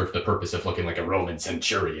aesthetically served the purpose of looking like a Roman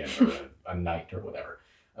centurion or a knight or whatever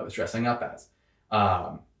I was dressing up as.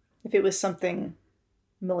 If it was something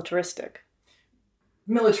militaristic,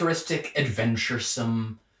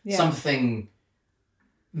 adventuresome, something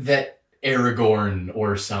that Aragorn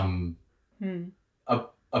or some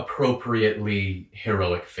appropriately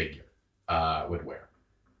heroic figure would wear.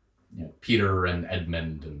 Peter and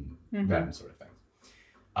Edmund and that sort of things.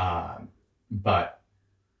 But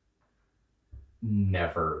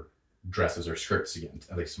never dresses or skirts again,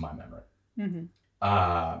 at least in my memory.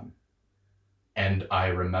 And I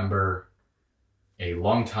remember a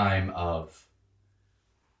long time of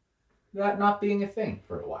that not being a thing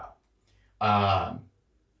for a while.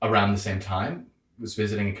 Around the same time, was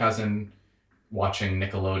visiting a cousin, watching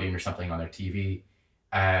Nickelodeon or something on their TV,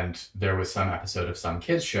 and there was some episode of some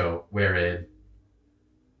kids show where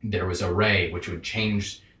there was a ray which would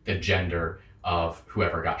change the gender of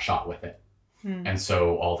whoever got shot with it. And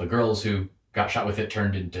so all the girls who got shot with it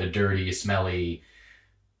turned into dirty, smelly,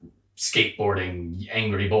 skateboarding,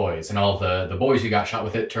 angry boys. And all the boys who got shot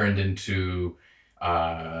with it turned into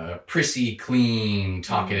prissy, clean,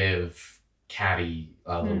 talkative, catty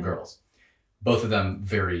little girls. Both of them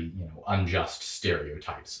very, unjust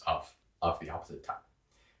stereotypes of the opposite type.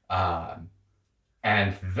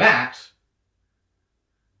 And that,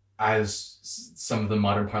 as some of the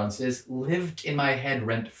modern parlance is, lived in my head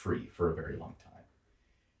rent-free for a very long time.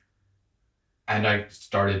 And I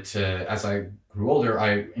started to, as I grew older,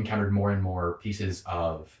 I encountered more and more pieces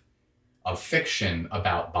of fiction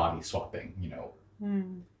about body swapping.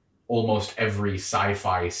 Almost every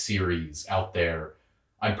sci-fi series out there,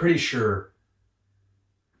 I'm pretty sure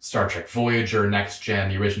Star Trek Voyager, Next Gen,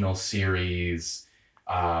 the original series,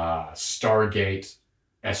 Stargate,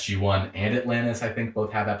 SG-1, and Atlantis, I think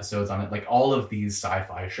both have episodes on it. Like all of these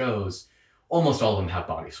sci-fi shows, almost all of them have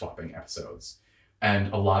body swapping episodes.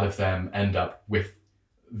 And a lot of them end up with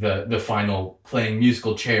the final playing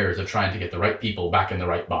musical chairs of trying to get the right people back in the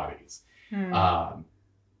right bodies. And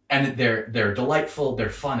they're delightful, they're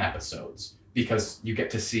fun episodes because you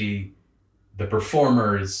get to see the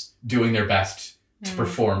performers doing their best to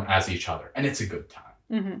perform as each other. And it's a good time.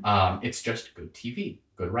 It's just good TV,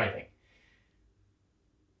 good writing.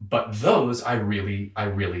 But those I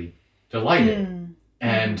really delighted in.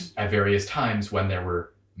 And at various times when there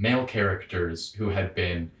were male characters who had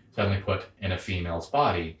been suddenly put in a female's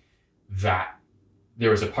body, that there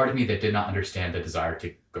was a part of me that did not understand the desire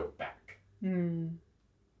to go back.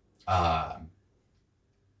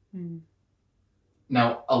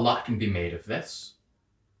 Now, a lot can be made of this,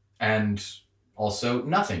 and also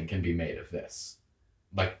nothing can be made of this.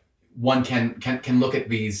 Like, one can look at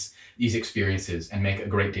these experiences and make a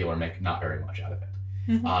great deal or make not very much out of it.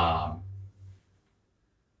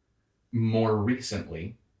 More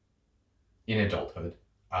recently, in adulthood,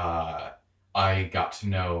 I got to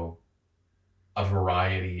know a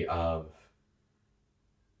variety of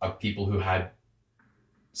people who had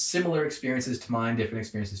similar experiences to mine, different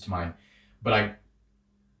experiences to mine, but I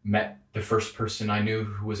met the first person I knew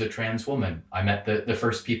who was a trans woman. I met the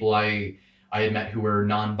first people I had met who were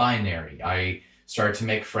non-binary. I started to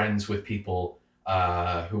make friends with people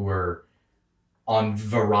who were on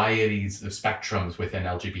varieties of spectrums within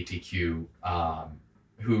LGBTQ,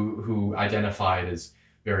 who identified as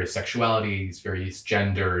various sexualities, various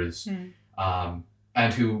genders,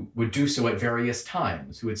 and who would do so at various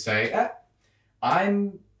times, who would say,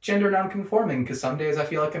 I'm gender non-conforming because some days I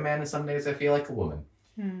feel like a man and some days I feel like a woman.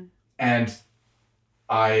 And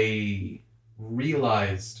I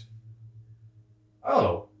realized,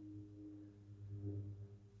 oh,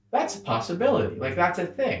 that's a possibility. Like, that's a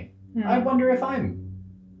thing. I wonder if I'm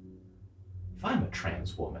a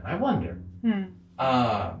trans woman. I wonder. And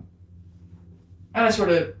I sort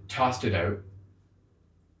of tossed it out.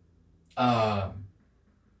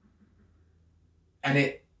 And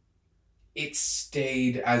it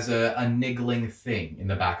stayed as a niggling thing in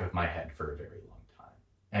the back of my head for a very long time,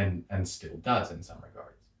 and still does in some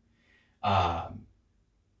regards.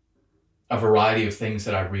 A variety of things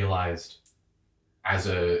that I realized as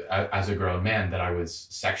a grown man that I was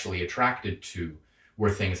sexually attracted to were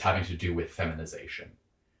things having to do with feminization,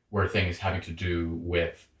 were things having to do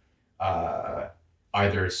with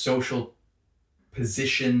either social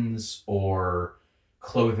positions or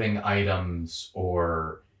clothing items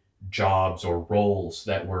or jobs or roles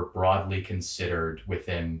that were broadly considered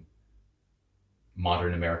within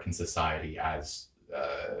modern American society as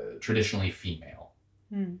traditionally female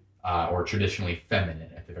or traditionally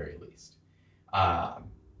feminine at the very least.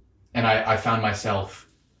 And I found myself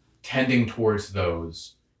tending towards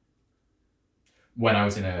those when I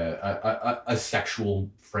was in a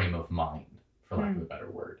sexual frame of mind, for lack of a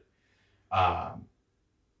better word.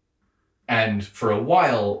 And for a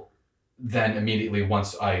while, then immediately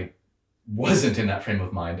once I wasn't in that frame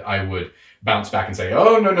of mind, I would bounce back and say,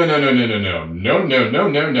 oh, no,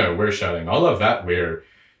 we're shutting all of that. We're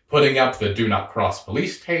putting up the do not cross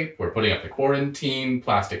police tape. We're putting up the quarantine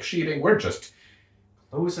plastic sheeting. We're just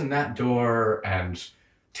closing that door and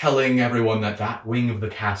telling everyone that wing of the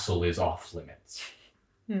castle is off limits.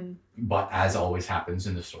 But as always happens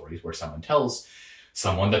in the stories where someone tells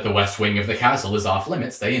someone that the west wing of the castle is off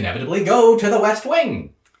limits, they inevitably go to the west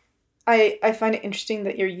wing. I find it interesting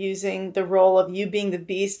that you're using the role of you being the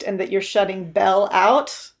beast and that you're shutting Belle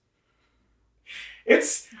out.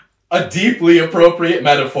 It's a deeply appropriate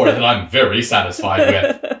metaphor that I'm very satisfied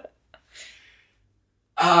with.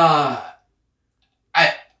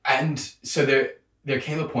 And so there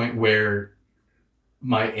came a point where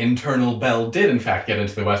my internal Belle did in fact get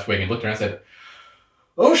into the West Wing and looked around and said,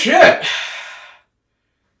 oh shit!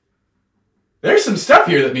 There's some stuff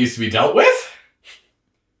here that needs to be dealt with.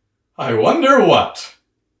 I wonder what.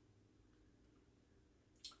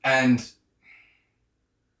 And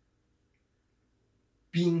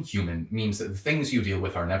being human means that the things you deal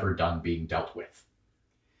with are never done being dealt with.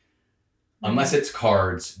 Unless it's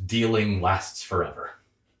cards, dealing lasts forever.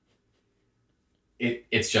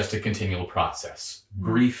 It's just a continual process.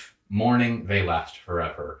 Grief, mourning, they last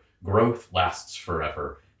forever. Growth lasts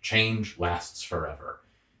forever. Change lasts forever.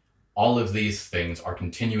 All of these things are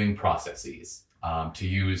continuing processes. To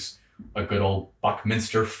use a good old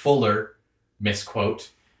Buckminster Fuller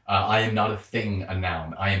misquote, I am not a thing, a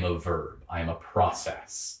noun. I am a verb. I am a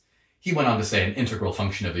process. He went on to say an integral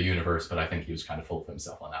function of the universe, but I think he was kind of full of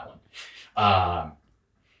himself on that one.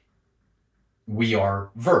 We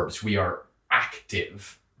are verbs. We are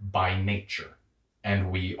active by nature,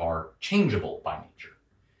 and we are changeable by nature.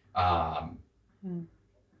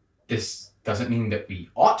 This doesn't mean that we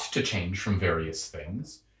ought to change from various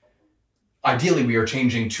things. Ideally, we are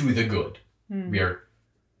changing to the good. We are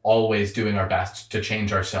always doing our best to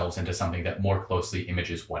change ourselves into something that more closely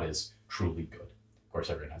images what is truly good. Of course,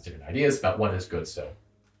 everyone has different ideas about what is good, so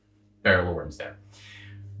barrel of worms there.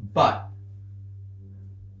 But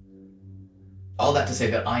all that to say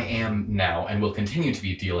that I am now and will continue to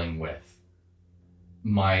be dealing with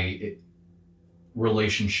my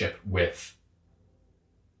relationship with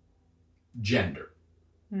gender,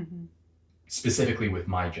 specifically with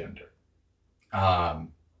my gender.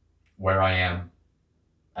 Where I am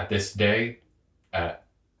at this day at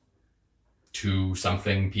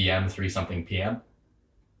 2-something p.m., 3-something p.m.,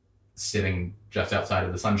 sitting just outside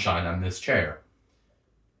of the sunshine on this chair,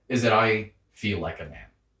 is that I feel like a man.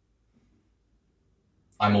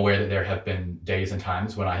 I'm aware that there have been days and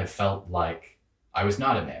times when I have felt like I was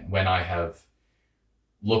not a man, when I have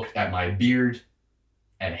looked at my beard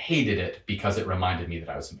and hated it because it reminded me that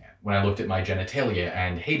I was a man. When I looked at my genitalia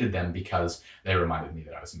and hated them because they reminded me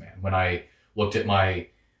that I was a man. When I looked at my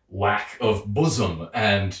lack of bosom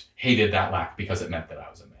and hated that lack because it meant that I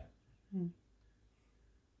was a man.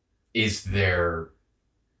 Is there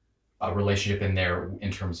a relationship in there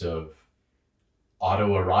in terms of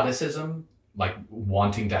autoeroticism, like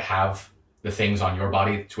wanting to have the things on your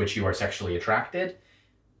body to which you are sexually attracted?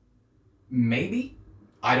 Maybe.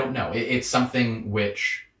 I don't know. It's something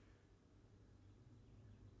which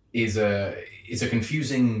is a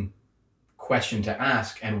confusing question to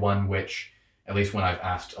ask, and one which, at least when I've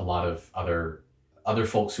asked a lot of other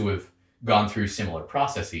folks who have gone through similar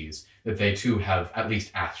processes, that they too have at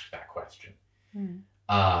least asked that question.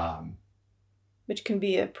 Which can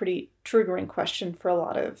be a pretty triggering question for a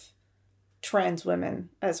lot of trans women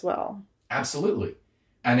as well. Absolutely.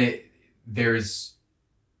 And there's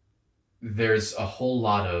a whole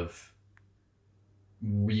lot of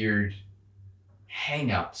weird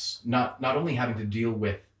hang-ups, not only having to deal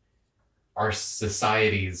with our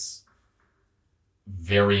society's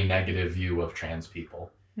very negative view of trans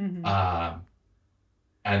people.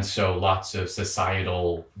 And so lots of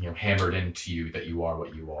societal, hammered into you that you are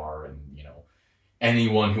what you are, and,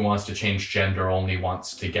 anyone who wants to change gender only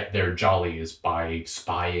wants to get their jollies by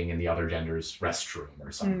spying in the other gender's restroom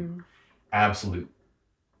or some absolute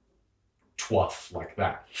twuff like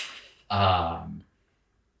that.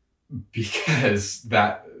 Because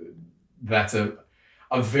that's a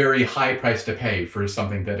very high price to pay for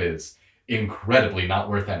something that is incredibly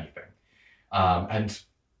not worth anything. And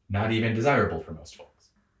not even desirable for most folks.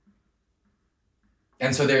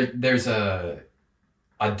 And so there's a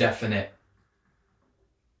definite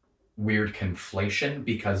weird conflation,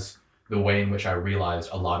 because the way in which I realized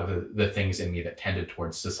a lot of the things in me that tended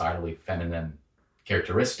towards societally feminine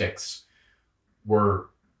characteristics were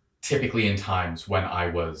typically in times when I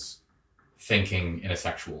was thinking in a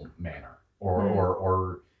sexual manner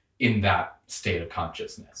or in that state of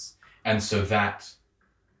consciousness. And so that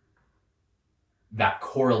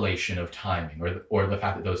correlation of timing or the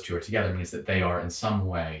fact that those two are together means that they are in some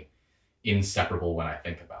way inseparable when I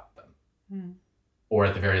think about them. Or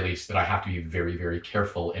at the very least that I have to be very, very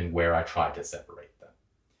careful in where I try to separate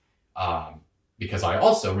them. Because I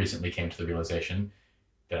also recently came to the realization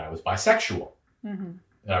that I was bisexual.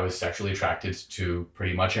 That I was sexually attracted to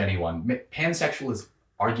pretty much anyone. Pansexual is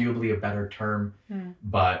arguably a better term,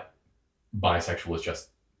 but bisexual is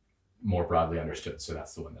just more broadly understood, so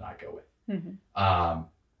that's the one that I go with.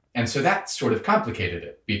 And so that sort of complicated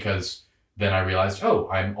it, because then I realized, oh,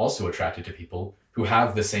 I'm also attracted to people who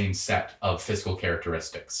have the same set of physical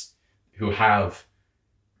characteristics, who have,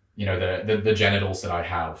 the genitals that I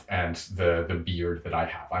have and the beard that I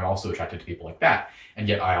have. I'm also attracted to people like that. And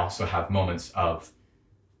yet I also have moments of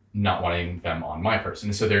not wanting them on my person.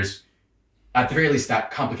 And so there's, at the very least,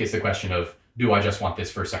 that complicates the question of, do I just want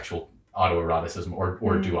this for sexual autoeroticism,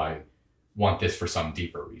 or do I want this for some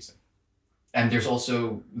deeper reason? And there's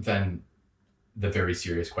also then the very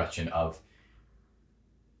serious question of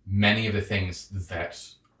many of the things that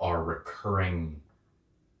are recurring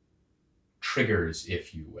triggers,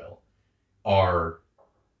 if you will, are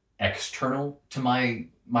external to my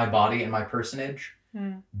body and my personage,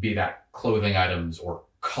 be that clothing items or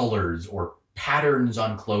colors or patterns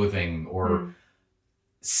on clothing or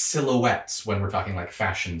silhouettes, when we're talking like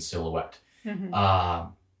fashion silhouette.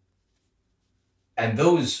 And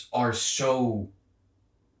those are so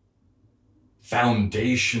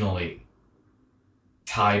foundationally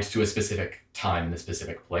tied to a specific time in a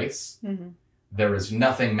specific place. There is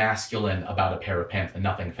nothing masculine about a pair of pants and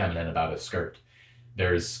nothing feminine about a skirt.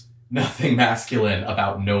 There's nothing masculine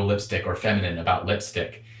about no lipstick or feminine about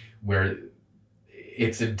lipstick, where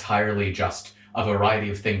it's entirely just a variety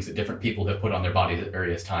of things that different people have put on their bodies at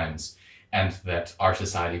various times and that our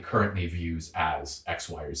society currently views as X,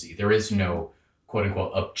 Y, or Z. There is no quote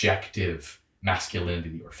unquote objective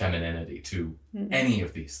masculinity or femininity to any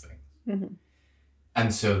of these things.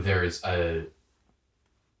 And so there's a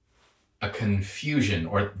confusion,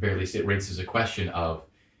 or at the very least it raises a question of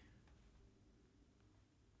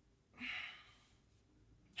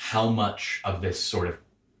how much of this sort of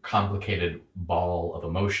complicated ball of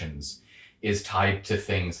emotions is tied to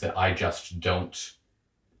things that I just don't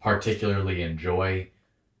particularly enjoy,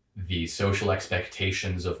 the social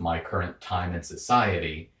expectations of my current time in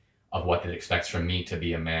society, of what it expects from me to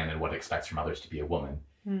be a man and what it expects from others to be a woman.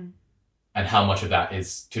 And how much of that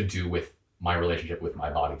is to do with my relationship with my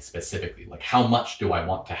body specifically. Like, how much do I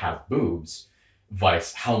want to have boobs,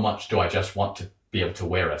 vice how much do I just want to be able to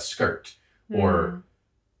wear a skirt or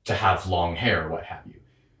to have long hair, what have you.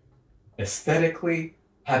 Aesthetically,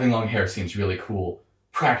 having long hair seems really cool.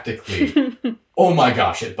 Practically, oh my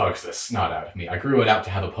gosh, it bugs the snot out of me. I grew it out to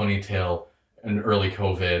have a ponytail in early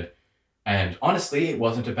COVID, and honestly, it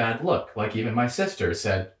wasn't a bad look. Like, even my sister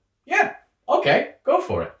said, yeah, okay, go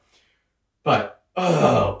for it. But,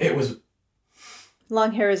 it was...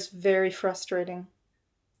 Long hair is very frustrating.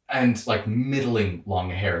 And, like, middling long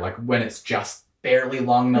hair. Like, when it's just barely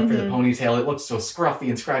long enough for the ponytail, it looks so scruffy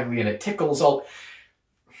and scraggly and it tickles all...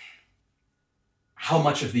 How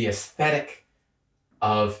much of the aesthetic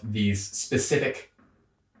of these specific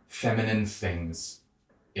feminine things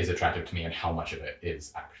is attractive to me, and how much of it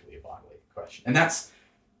is actually a bodily question. And that's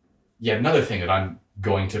yet another thing that I'm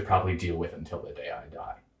going to probably deal with until the day I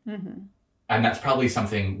die. And that's probably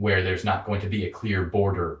something where there's not going to be a clear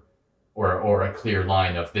border or a clear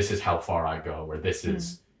line of this is how far I go, or this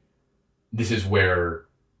is where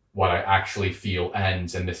what I actually feel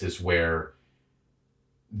ends, and this is where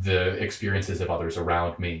the experiences of others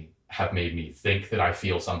around me have made me think that I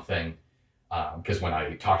feel something. Because when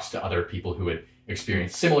I talked to other people who had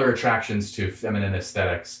experienced similar attractions to feminine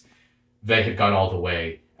aesthetics, they had gone all the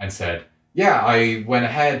way and said, yeah, I went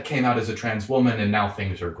ahead, came out as a trans woman, and now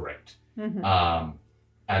things are great.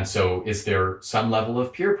 And so is there some level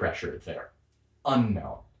of peer pressure there?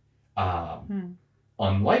 Unknown.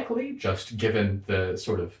 Unlikely, just given the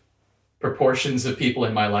sort of proportions of people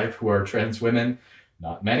in my life who are trans women,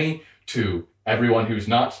 not many, to everyone who's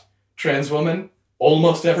not trans woman,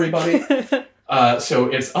 almost everybody.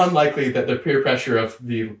 So it's unlikely that the peer pressure of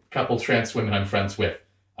the couple trans women I'm friends with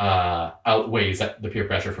outweighs the peer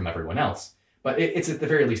pressure from everyone else. But it's at the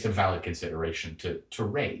very least a valid consideration to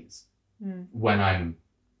raise when I'm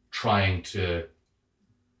trying to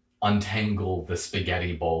untangle the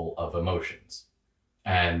spaghetti bowl of emotions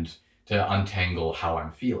and to untangle how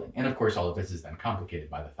I'm feeling. And of course, all of this is then complicated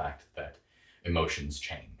by the fact that emotions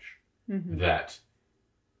change, that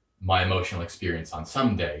my emotional experience on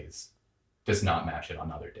some days does not match it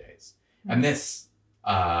on other days. And this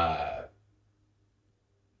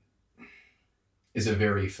is a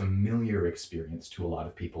very familiar experience to a lot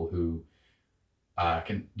of people who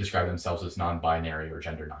can describe themselves as non-binary or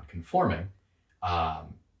gender non-conforming,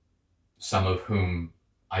 some of whom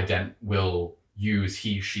will use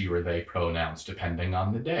he, she, or they pronouns depending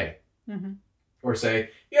on the day. Or say,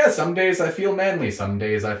 yeah, some days I feel manly, some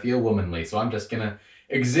days I feel womanly, so I'm just gonna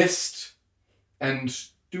exist and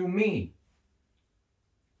do me.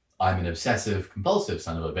 I'm an obsessive compulsive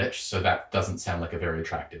son of a bitch, so that doesn't sound like a very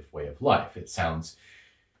attractive way of life. It sounds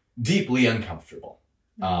deeply uncomfortable,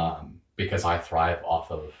 because I thrive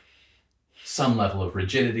off of some level of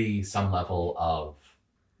rigidity, some level of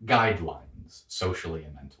guidelines, socially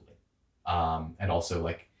and mentally. And also,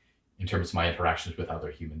 like, in terms of my interactions with other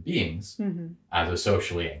human beings, as a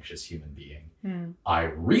socially anxious human being, I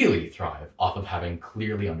really thrive off of having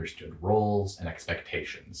clearly understood roles and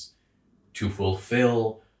expectations to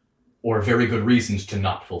fulfill, or very good reasons to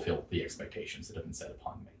not fulfill the expectations that have been set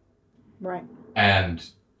upon me. Right. And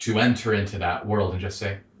to enter into that world and just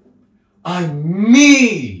say, I'm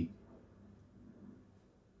me!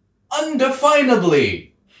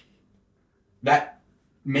 Undefinably! That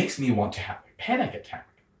makes me want to have a panic attack.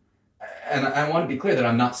 And I want to be clear that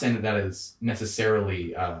I'm not saying that that is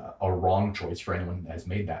necessarily a wrong choice for anyone that has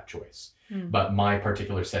made that choice. But my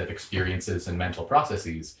particular set of experiences and mental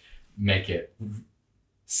processes make it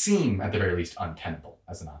seem, at the very least, untenable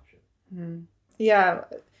as an option. Yeah.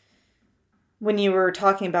 When you were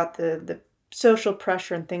talking about the social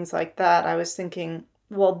pressure and things like that, I was thinking,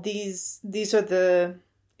 well, these are the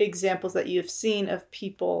examples that you've seen of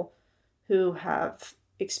people who have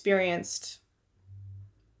experienced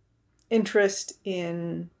interest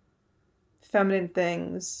in feminine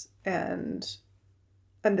things, and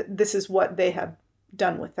this is what they have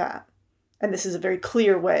done with that. And this is a very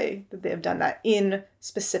clear way that they have done that in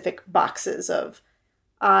specific boxes of,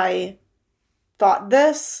 I thought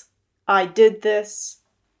this, I did this,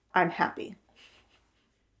 I'm happy.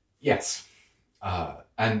 Yes.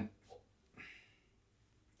 And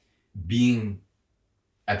being,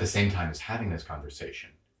 at the same time as having this conversation,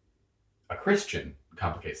 a Christian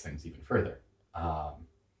complicates things even further. I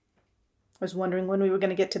was wondering when we were going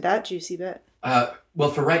to get to that juicy bit.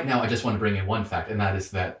 Well, for right now, I just want to bring in one fact, and that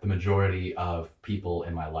is that the majority of people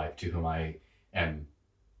in my life to whom I am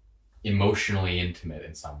emotionally intimate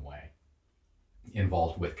in some way,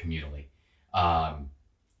 involved with communally,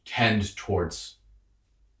 tend towards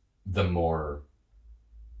the more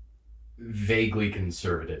vaguely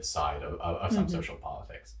conservative side of some social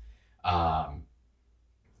politics.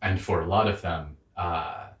 And for a lot of them,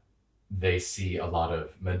 they see a lot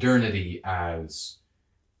of modernity as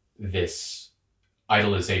this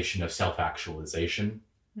idolization of self-actualization,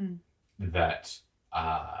 that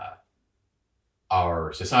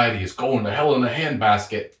our society is going to hell in a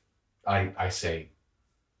handbasket. I say,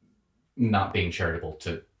 not being charitable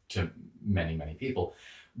to many, many people,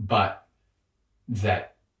 but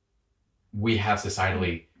that we have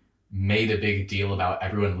societally made a big deal about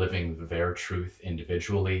everyone living their truth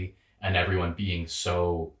individually and everyone being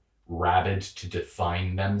so rabid to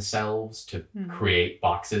define themselves, to create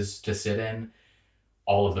boxes to sit in.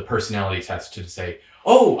 All of the personality tests to say,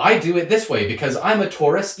 oh, I do it this way because I'm a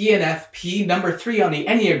Taurus, ENFP, number 3 on the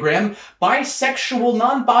Enneagram, bisexual,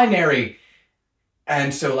 non-binary.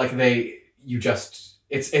 And so like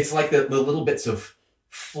it's like the little bits of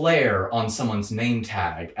flair on someone's name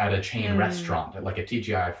tag at a chain restaurant, like a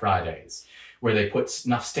TGI Fridays, where they put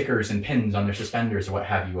snuff stickers and pins on their suspenders or what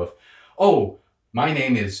have you of, oh, my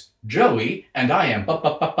name is Joey and I am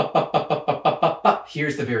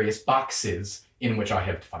here's the various boxes in which I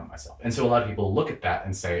have defined myself. And so a lot of people look at that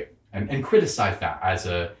and say, and criticize that as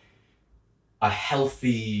a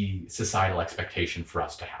healthy societal expectation for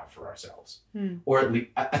us to have for ourselves. Or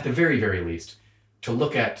at the very, very least, to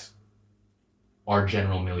look at our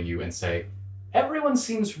general milieu and say, everyone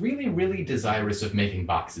seems really, really desirous of making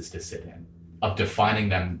boxes to sit in, of defining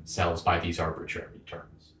themselves by these arbitrary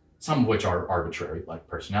terms. Some of which are arbitrary, like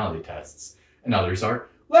personality tests, and others are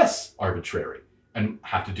less arbitrary and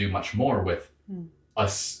have to do much more with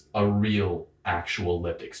a real, actual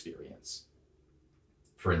lived experience.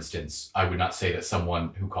 For instance, I would not say that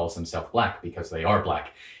someone who calls themselves Black because they are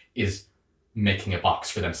Black is making a box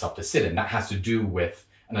for themselves to sit in. That has to do with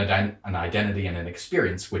an identity and an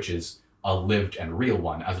experience which is a lived and real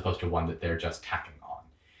one, as opposed to one that they're just tacking on.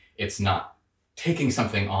 It's not taking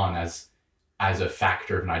something on as a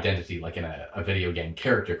factor of an identity, like in a video game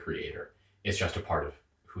character creator. It's just a part of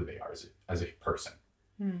who they are as a person.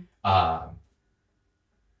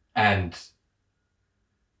 And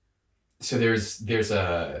so there is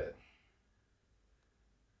a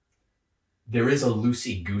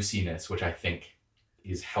loosey-goosiness which I think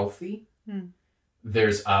is healthy.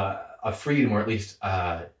 There's a freedom, or at least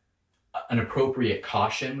an appropriate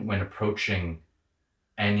caution when approaching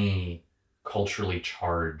any culturally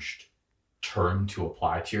charged term to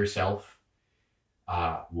apply to yourself,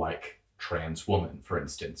 like trans woman, for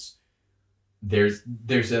instance. There's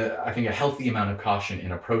I think a healthy amount of caution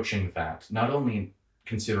in approaching that, not only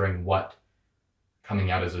considering what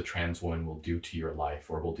coming out as a trans woman will do to your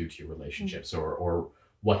life or will do to your relationships, or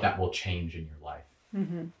what that will change in your life,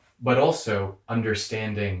 but also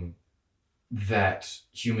understanding that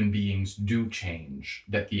human beings do change,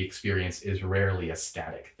 that the experience is rarely a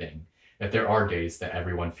static thing, that there are days that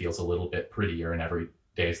everyone feels a little bit prettier and every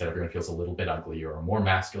days that everyone feels a little bit uglier or more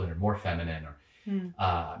masculine or more feminine, or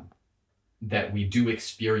that we do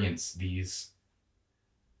experience these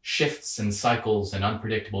shifts and cycles and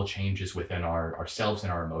unpredictable changes within ourselves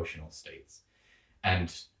and our emotional states.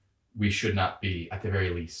 And we should not be, at the very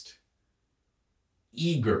least,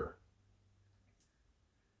 eager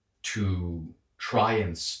to try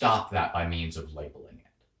and stop that by means of labeling it.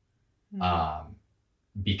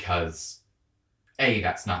 Because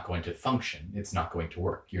that's not going to function. It's not going to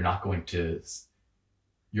work. Your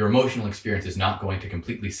emotional experience is not going to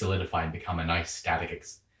completely solidify and become a nice static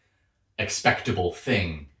expectable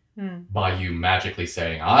thing by you magically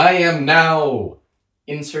saying, I am now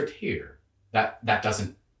insert here. That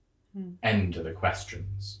doesn't end the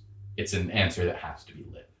questions. It's an answer that has to be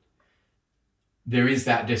lived. There is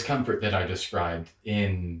that discomfort that I described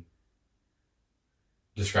in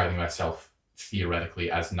describing myself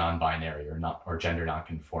theoretically as non-binary or gender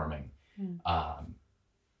non-conforming,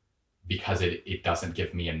 because it doesn't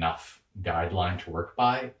give me enough guideline to work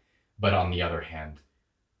by. But on the other hand,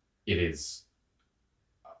 it is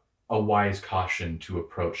a wise caution to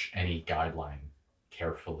approach any guideline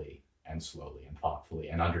carefully and slowly and thoughtfully,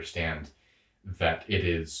 and understand that it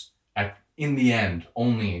is, in the end,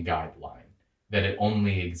 only a guideline, that it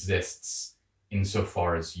only exists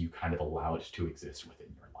insofar as you kind of allow it to exist within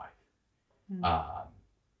your life.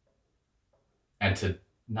 And to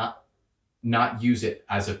not use it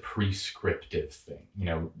as a prescriptive thing.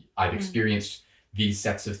 I've experienced these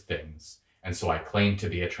sets of things, and so I claim to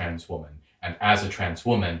be a trans woman. And as a trans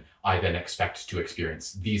woman, I then expect to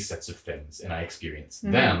experience these sets of things, and I experience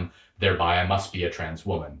them, thereby I must be a trans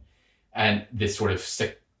woman. And this sort of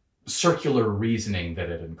circular reasoning that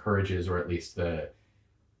it encourages, or at least the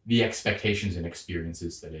expectations and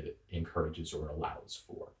experiences that it encourages or allows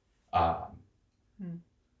for, are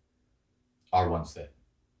ones that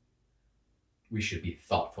we should be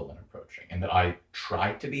thoughtful in approaching, and that I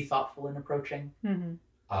try to be thoughtful in approaching.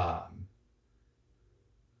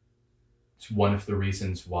 It's one of the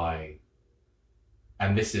reasons why,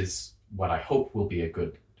 and this is what I hope will be a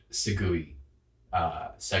good segue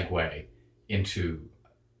into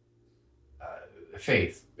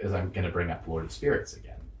faith, as I'm going to bring up Lord of Spirits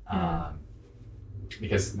again.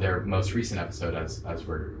 Because their most recent episode, as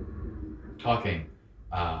we're talking,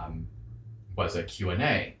 was a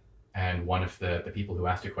Q&A. And one of the people who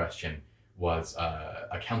asked a question was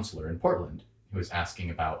a counselor in Portland who was asking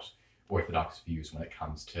about Orthodox views when it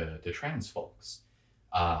comes to trans folks,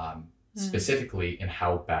 specifically in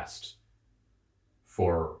how best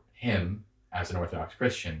for him as an Orthodox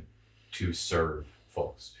Christian to serve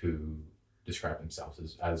folks who describe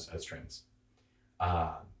themselves as trans.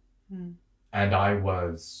 And I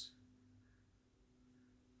was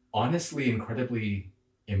honestly incredibly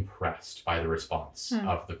impressed by the response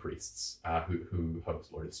of the priests who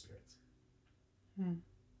host Lord of Spirits.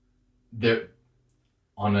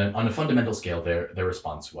 On a fundamental scale, their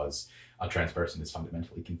response was, a trans person is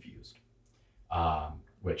fundamentally confused,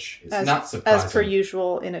 which is not surprising. As per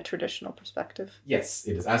usual in a traditional perspective. Yes,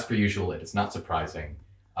 it is as per usual. It is not surprising.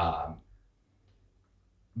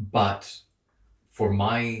 But for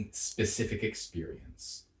my specific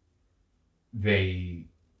experience, they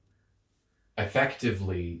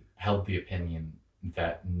effectively held the opinion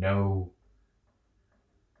that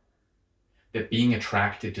being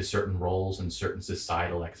attracted to certain roles and certain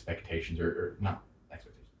societal expectations, or not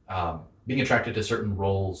expectations, being attracted to certain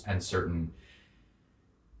roles and certain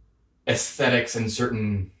aesthetics and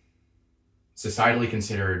certain societally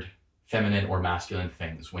considered feminine or masculine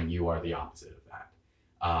things when you are the opposite of that,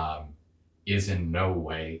 is in no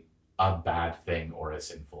way a bad thing or a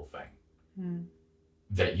sinful thing.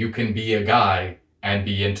 That you can be a guy and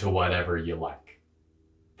be into whatever you like.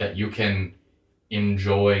 That you can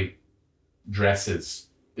enjoy dresses,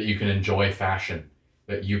 that you can enjoy fashion,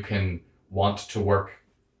 that you can want to work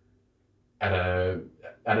at a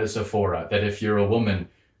Sephora, that if you're a woman,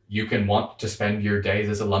 you can want to spend your days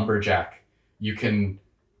as a lumberjack. You can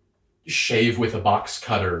shave with a box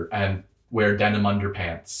cutter and wear denim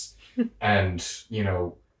underpants and,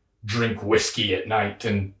 drink whiskey at night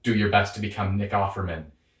and do your best to become Nick Offerman.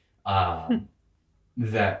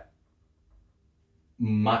 That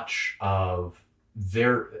much of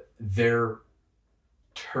their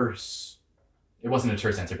terse, it wasn't a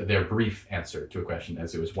terse answer, but their brief answer to a question,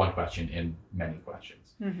 as it was one question in many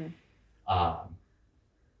questions,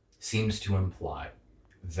 seems to imply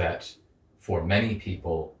that for many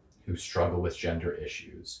people who struggle with gender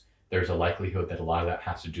issues, there's a likelihood that a lot of that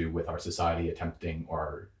has to do with our society attempting,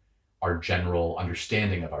 or our general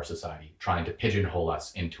understanding of our society, trying to pigeonhole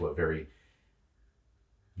us into a very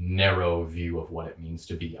narrow view of what it means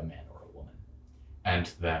to be a man or a woman. And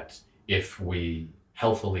that if we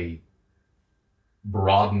healthily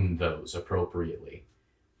broaden those appropriately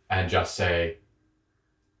and just say,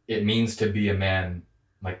 it means to be a man,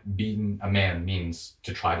 like being a man means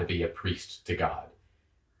to try to be a priest to God.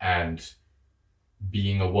 And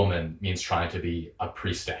being a woman means trying to be a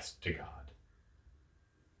priestess to God.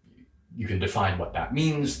 You can define what that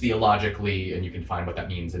means theologically, and you can find what that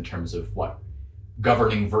means in terms of what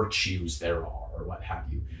governing virtues there are, or what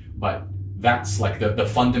have you. But that's like the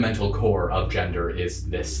fundamental core of gender is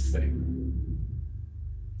this thing.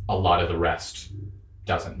 A lot of the rest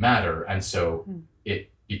doesn't matter. And so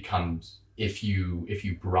it becomes, if you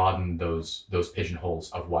broaden those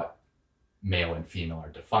pigeonholes of what male and female are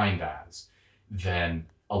defined as, then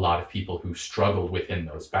a lot of people who struggled within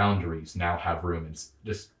those boundaries now have room and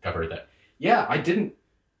discover that, yeah, I didn't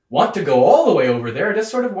want to go all the way over there. I just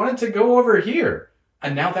sort of wanted to go over here.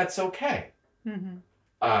 And now that's okay. Mm-hmm.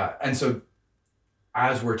 And so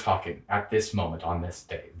as we're talking at this moment on this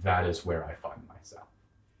day, that is where I find myself,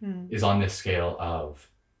 is on this scale of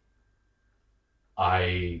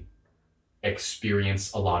I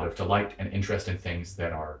experience a lot of delight and interest in things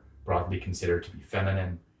that are broadly considered to be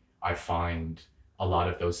feminine. I find a lot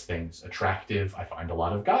of those things attractive. I find a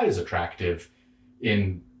lot of guys attractive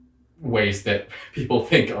in ways that people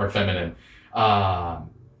think are feminine.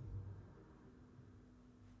 And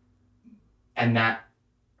that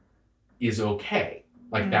is okay.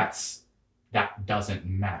 Like that doesn't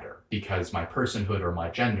matter, because my personhood or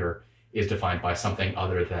my gender is defined by something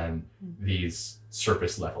other than these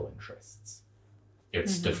surface level interests.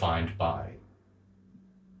 It's defined by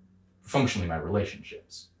functionally my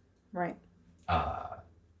relationships. Right.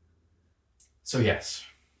 So yes,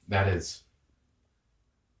 that is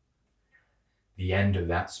the end of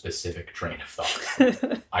that specific train of thought,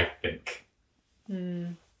 I think.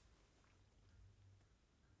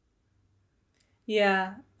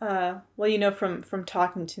 Yeah. Well, you know from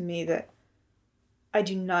talking to me that I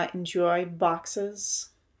do not enjoy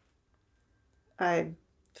boxes. I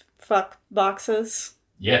fuck boxes.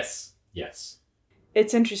 Yes.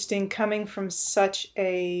 It's interesting coming from such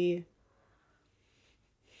a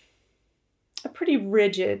pretty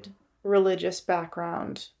rigid religious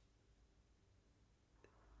background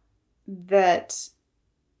that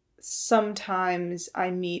sometimes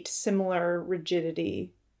I meet similar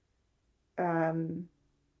rigidity in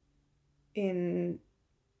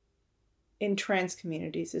trans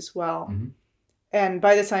communities as well. Mm-hmm. And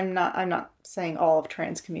by this I'm not saying all of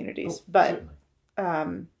trans communities, but I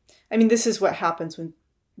mean, this is what happens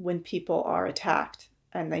when people are attacked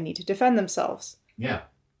and they need to defend themselves. Yeah.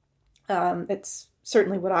 It's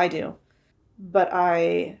certainly what I do, but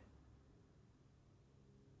I'm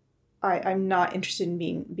not interested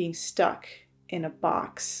in being stuck in a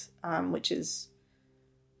box, which is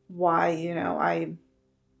why,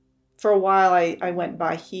 for a while I went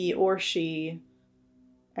by he or she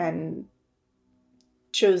and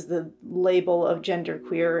chose the label of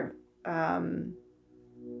genderqueer,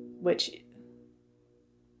 which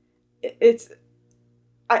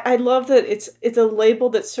I love that it's a label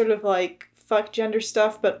that's sort of like fuck gender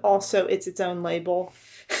stuff, but also it's its own label.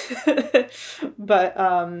 But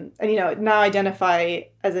and now identify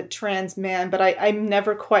as a trans man, but I'm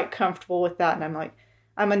never quite comfortable with that, and I'm like,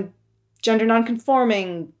 I'm a gender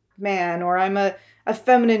nonconforming man, or I'm a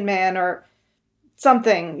feminine man, or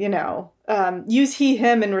something, use he,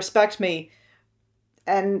 him, and respect me.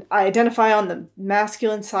 And I identify on the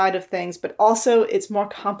masculine side of things, but also it's more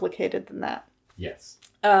complicated than that. Yes.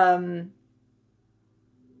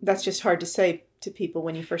 That's just hard to say to people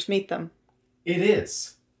when you first meet them. It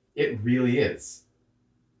is. It really is.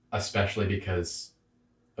 Especially because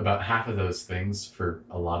about half of those things for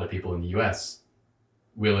a lot of people in the US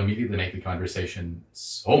will immediately make the conversation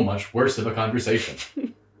so much worse of a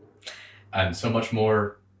conversation. And so much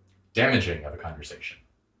more damaging of a conversation.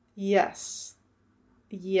 Yes.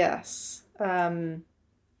 So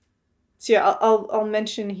yeah, I'll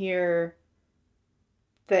mention here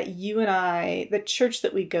that you and I, the church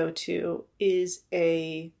that we go to, is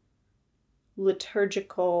a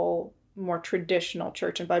liturgical, more traditional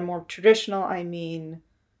church. And by more traditional, I mean,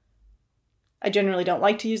 I generally don't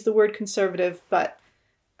like to use the word conservative, but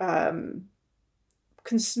more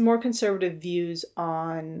conservative views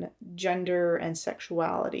on gender and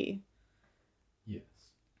sexuality. Yes.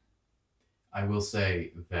 I will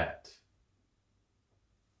say that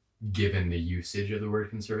given the usage of the word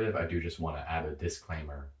conservative, I do just want to add a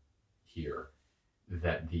disclaimer here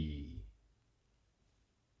that the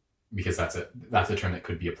because that's a term that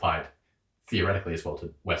could be applied theoretically as well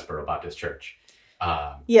to Westboro Baptist Church.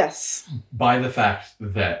 Yes. By the fact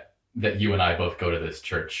that you and I both go to this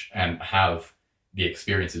church and have the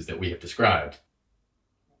experiences that we have described,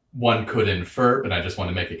 one could infer, but I just want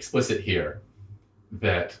to make explicit here,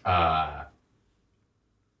 that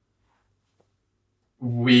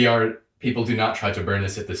people do not try to burn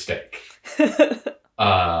us at the stake.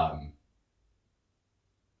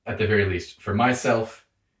 At the very least, for myself,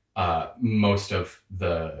 most of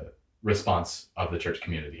the response of the church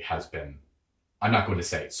community has been, I'm not going to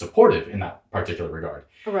say supportive in that particular regard,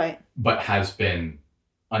 right, but has been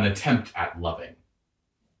an attempt at loving.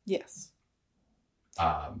 Yes.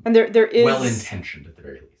 And there is well-intentioned at the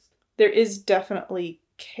very least. There is definitely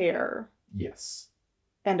care. Yes.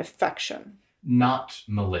 And affection. Not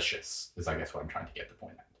malicious is, I guess, what I'm trying to get the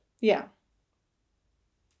point at. Yeah.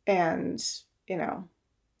 And,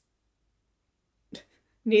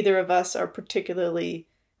 neither of us are particularly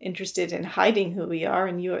interested in hiding who we are,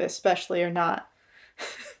 and you especially are not.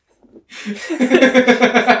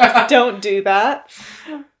 Don't do that.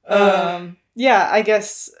 Yeah, I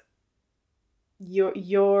guess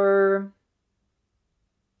your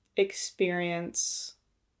experience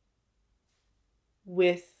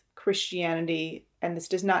with Christianity, and this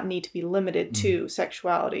does not need to be limited to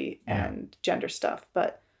sexuality and gender stuff,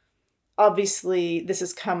 but obviously this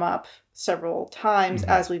has come up several times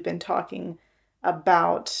as we've been talking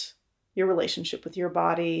about your relationship with your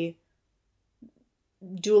body.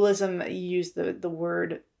 Dualism, you use the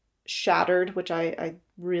word shattered, which I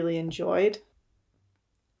really enjoyed.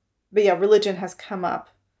 But yeah, religion has come up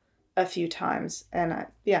a few times, and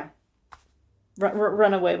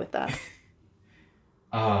run away with that.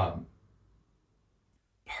 I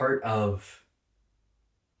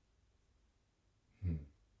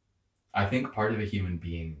think part of a human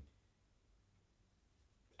being,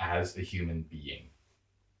 as a human being,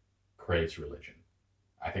 craves religion.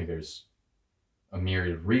 I think there's a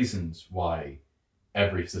myriad of reasons why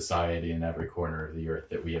every society in every corner of the earth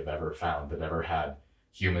that we have ever found, that ever had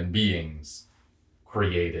human beings,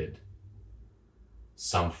 created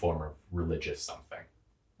some form of religious something.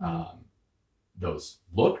 Those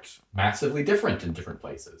looked massively different in different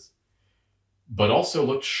places, but also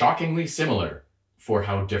looked shockingly similar for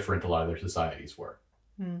how different a lot of their societies were,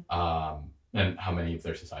 and how many of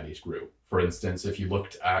their societies grew. For instance, if you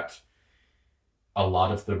looked at a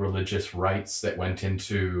lot of the religious rites that went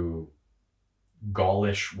into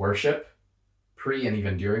Gaulish worship pre and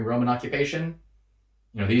even during Roman occupation,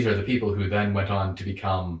 these are the people who then went on to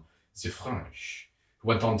become the French, who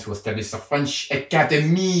went on to establish a French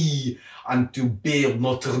academy and to build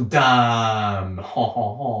Notre Dame.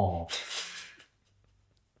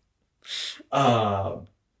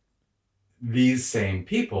 These same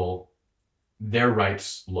people, their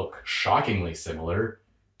rites look shockingly similar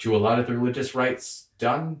to a lot of the religious rites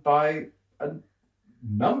done by a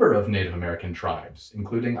number of Native American tribes,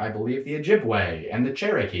 including, I believe, the Ojibwe and the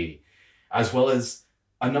Cherokee, as well as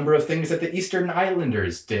a number of things that the Eastern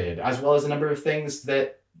Islanders did, as well as a number of things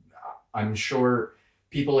that I'm sure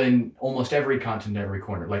people in almost every continent, every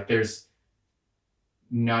corner, there's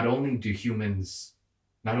not only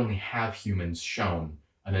have humans shown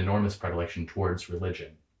an enormous predilection towards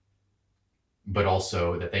religion, but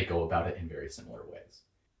also that they go about it in very similar ways.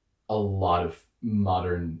 A lot of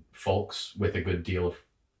modern folks with a good deal of,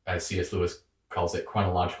 as C.S. Lewis calls it,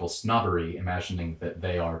 chronological snobbery, imagining that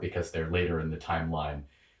they are, because they're later in the timeline,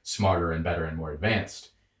 smarter and better and more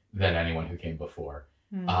advanced than anyone who came before,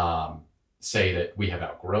 say that we have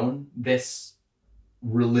outgrown this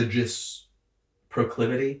religious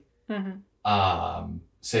proclivity,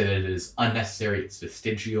 say that it is unnecessary, it's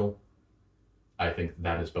vestigial. I think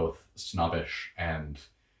that is both snobbish and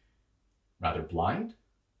rather blind.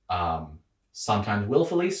 Sometimes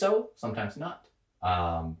willfully so, sometimes not.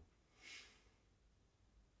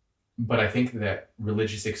 But I think that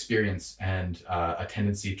religious experience and a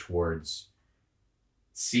tendency towards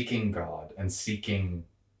seeking God and seeking,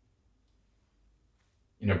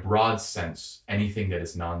 in a broad sense, anything that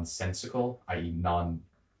is nonsensical, i.e.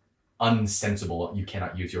 unsensible, you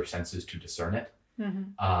cannot use your senses to discern it,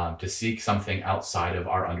 to seek something outside of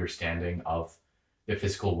our understanding of the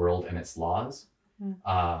physical world and its laws.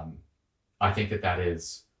 I think that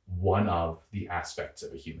is one of the aspects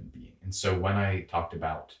of a human being. And so when I talked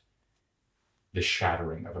about the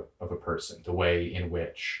shattering of a person, the way in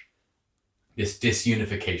which this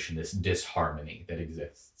disunification, this disharmony that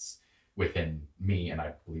exists within me, and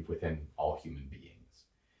I believe within all human beings,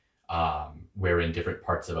 wherein different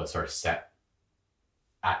parts of us are set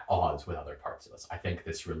at odds with other parts of us. I think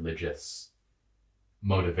this religious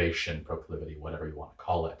motivation, proclivity, whatever you want to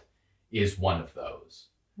call it, is one of those,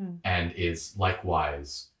 and is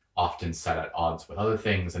likewise often set at odds with other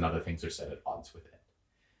things, and other things are set at odds with it.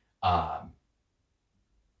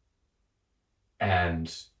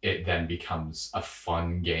 And it then becomes a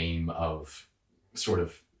fun game of sort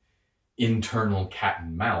of internal cat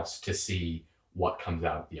and mouse to see what comes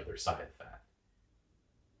out the other side of that.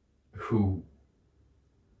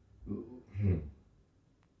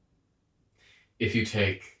 If you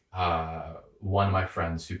take one of my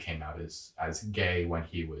friends who came out as gay when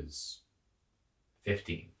he was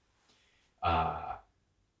 15,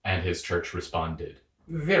 and his church responded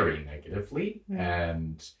very negatively,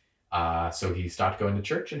 and so he stopped going to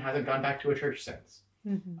church and hasn't gone back to a church since,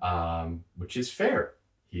 which is fair.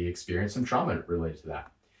 He experienced some trauma related to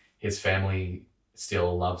that. His family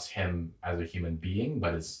still loves him as a human being,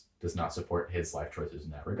 but does not support his life choices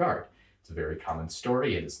in that regard. It's a very common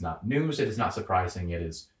story. It is not news. It is not surprising. It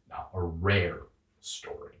is not a rare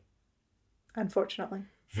story. Unfortunately.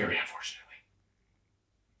 Very unfortunately.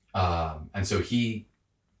 And so he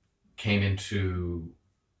came into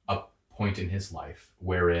a point in his life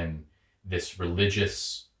wherein this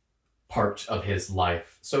religious part of his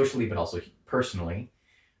life, socially but also personally,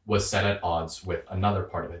 was set at odds with another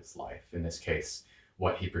part of his life. In this case,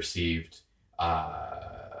 what he perceived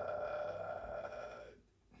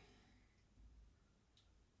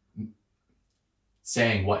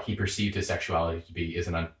saying what he perceived his sexuality to be is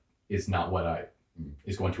going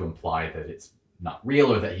to imply that it's not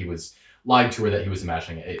real, or that he was lied to, or that he was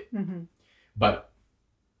imagining it. But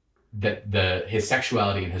that his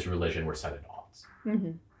sexuality and his religion were set at odds.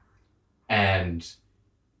 And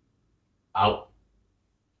out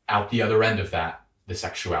the other end of that, the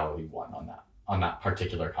sexuality won on that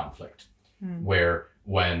particular conflict, where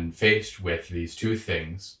when faced with these two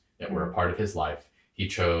things that were a part of his life, he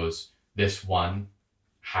chose this one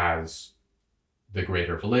has the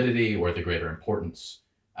greater validity or the greater importance,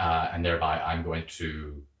 and thereby I'm going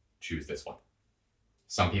to choose this one.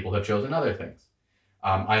 Some people have chosen other things.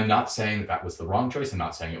 I'm not saying that was the wrong choice. I'm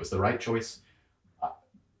not saying it was the right choice.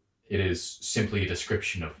 It is simply a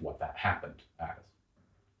description of what that happened as.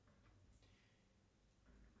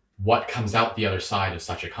 What comes out the other side of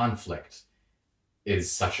such a conflict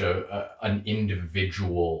is such an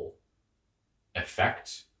individual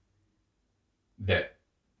effect that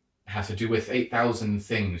has to do with 8,000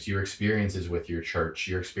 things: your experiences with your church,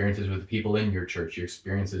 your experiences with the people in your church, your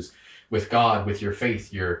experiences with God, with your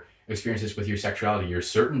faith, your experiences with your sexuality, your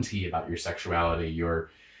certainty about your sexuality,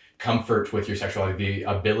 your comfort with your sexuality, the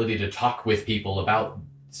ability to talk with people about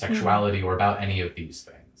sexuality or about any of these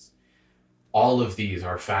things. All of these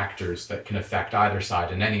are factors that can affect either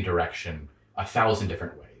side in any direction 1,000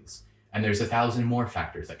 different ways. And there's 1,000 more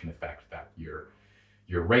factors that can affect that. Your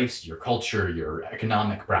race, your culture, your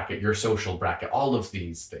economic bracket, your social bracket, all of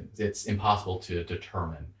these things. It's impossible to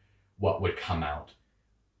determine what would come out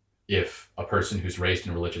if a person who's raised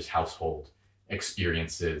in a religious household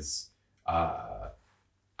experiences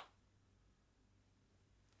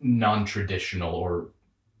non-traditional, or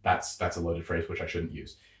that's a loaded phrase which I shouldn't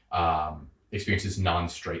use, experiences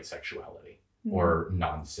non-straight sexuality or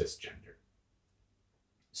non-cisgender.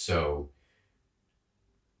 So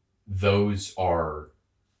those are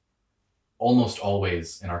almost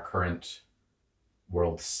always in our current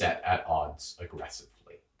world set at odds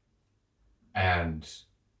aggressively. And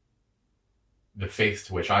the faith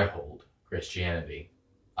to which I hold, Christianity,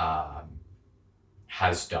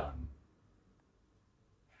 has done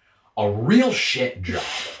a real shit job.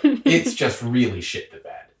 It's just really shit the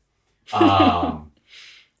bed.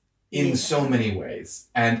 In so many ways.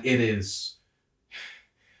 And it is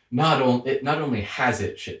it not only has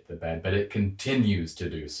it shit the bed, but it continues to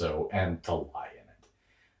do so and to lie in it.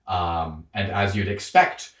 And as you'd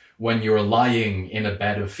expect, when you're lying in a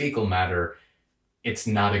bed of fecal matter, it's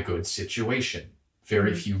not a good situation.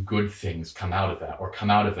 Very few good things come out of that, or come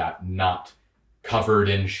out of that not covered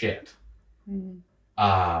in shit.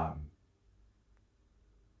 That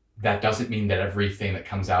doesn't mean that everything that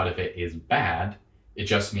comes out of it is bad. It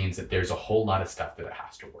just means that there's a whole lot of stuff that it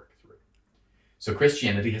has to work through. So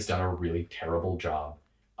Christianity has done a really terrible job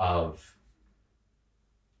of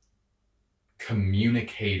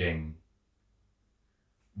communicating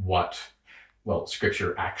what,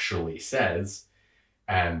 Scripture actually says,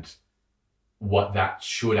 and what that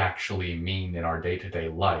should actually mean in our day-to-day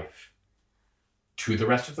life to the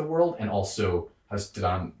rest of the world, and also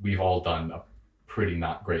we've all done a pretty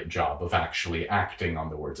not great job of actually acting on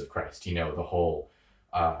the words of Christ. The whole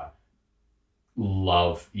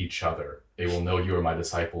love each other. They will know you are my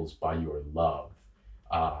disciples by your love.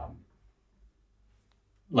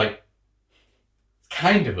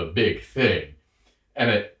 Kind of a big thing.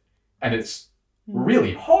 And And it's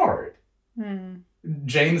really hard. Mm.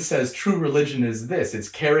 James says true religion is this. It's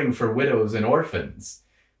caring for widows and orphans.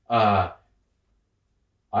 I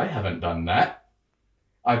haven't done that.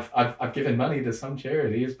 I've given money to some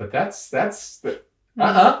charities, but that's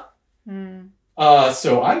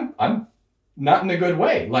so I'm not in a good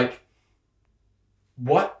way. Like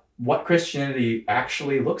what Christianity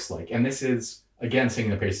actually looks like, and this is again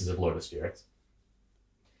singing the praises of Lord of Spirits.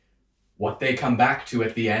 What they come back to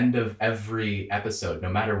at the end of every episode, no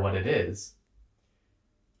matter what it is,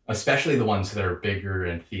 especially the ones that are bigger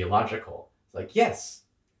and theological, it's like, yes,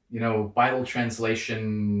 Bible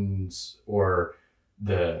translations or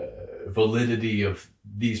the validity of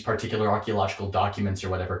these particular archaeological documents or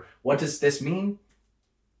whatever. What does this mean?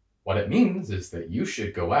 What it means is that you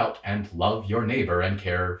should go out and love your neighbor and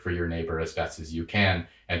care for your neighbor as best as you can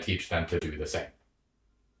and teach them to do the same.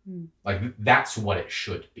 Like, that's what it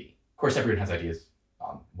should be. Of course, everyone has ideas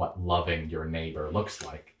on what loving your neighbor looks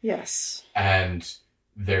like. Yes. And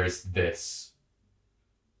there's this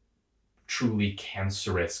truly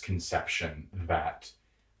cancerous conception that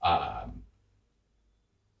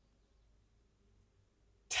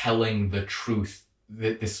telling the truth,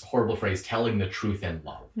 this horrible phrase, telling the truth in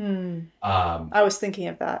love. I was thinking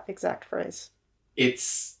of that exact phrase. It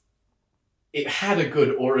had a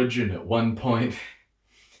good origin at one point,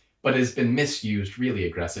 but has been misused really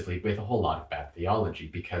aggressively with a whole lot of bad theology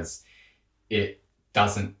because it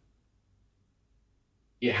has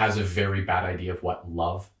a very bad idea of what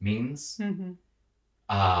love means.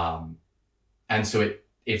 And so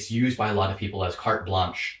it's used by a lot of people as carte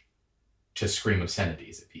blanche to scream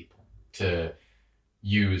obscenities at people, to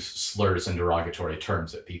use slurs and derogatory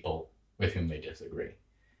terms at people with whom they disagree,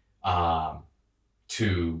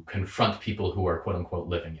 to confront people who are quote unquote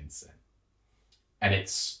living in sin. And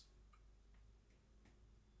it's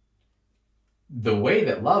the way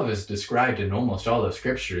that love is described in almost all of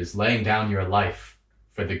Scripture is laying down your life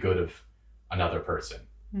for the good of another person,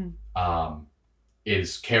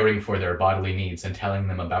 is caring for their bodily needs and telling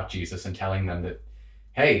them about Jesus and telling them that,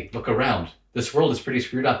 hey, look around. This world is pretty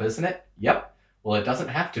screwed up, isn't it? Yep. Well, it doesn't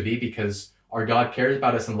have to be because our God cares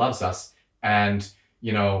about us and loves us and,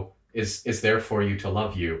 is there for you to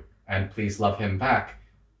love you. And please love him back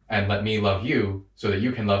and let me love you so that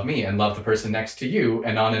you can love me and love the person next to you,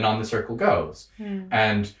 and on the circle goes.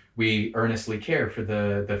 And we earnestly care for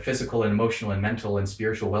the physical and emotional and mental and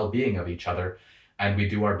spiritual well-being of each other, and we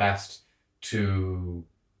do our best to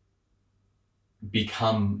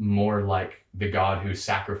become more like the God who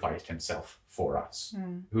sacrificed himself for us,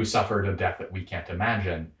 who suffered a death that we can't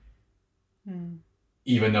imagine,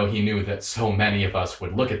 even though he knew that so many of us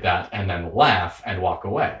would look at that and then laugh and walk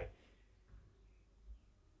away.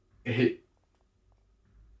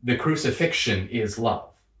 The crucifixion is love.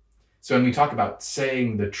 So when we talk about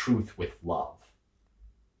saying the truth with love,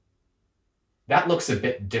 that looks a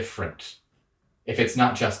bit different. If it's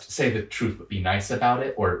not just say the truth but be nice about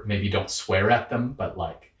it, or maybe don't swear at them, but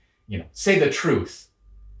say the truth,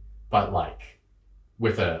 but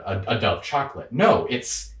with a Dove chocolate. No,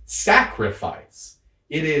 it's sacrifice.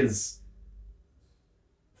 It is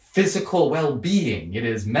physical well-being. It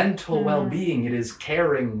is mental well-being. It is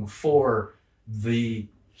caring for the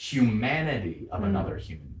humanity of another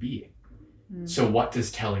human being. So what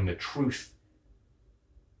does telling the truth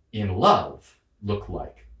in love look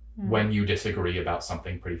like when you disagree about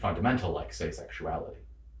something pretty fundamental, like, say, sexuality?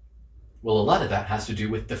 Well, a lot of that has to do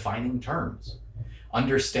with defining terms,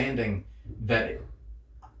 understanding that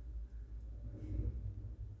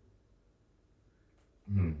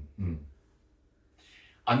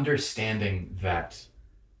understanding that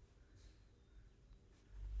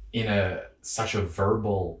in such a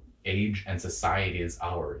verbal age and society as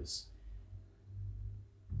ours,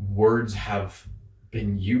 words have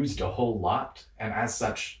been used a whole lot, and as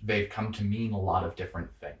such, they've come to mean a lot of different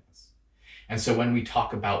things. And so when we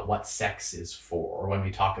talk about what sex is for, or when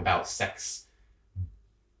we talk about sex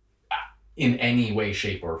in any way,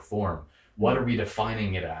 shape, or form, what are we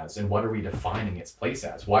defining it as, and what are we defining its place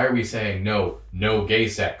as? Why are we saying no gay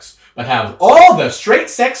sex, but have all the straight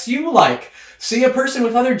sex you like? See a person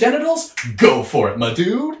with other genitals? Go for it, my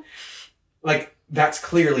dude! That's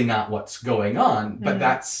clearly not what's going on, but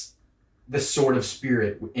that's the sort of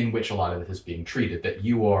spirit in which a lot of it is being treated, that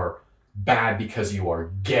you are bad because you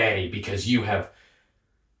are gay, because you're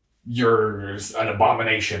an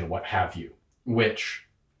abomination, what have you. Which,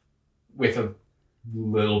 with a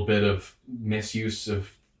little bit of misuse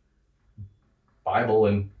of Bible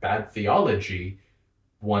and bad theology,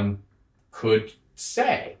 one could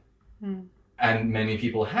say, and many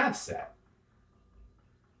people have said.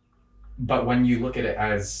 But when you look at it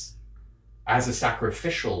as as a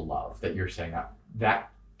sacrificial love that you're saying,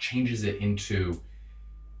 that changes it into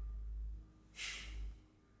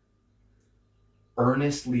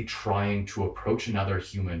earnestly trying to approach another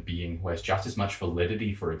human being who has just as much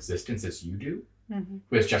validity for existence as you do,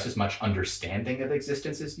 who has just as much understanding of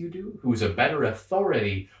existence as you do, who's a better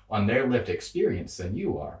authority on their lived experience than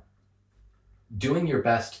you are, doing your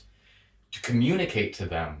best to communicate to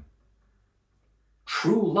them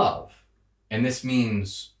true love. And this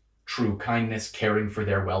means true kindness, caring for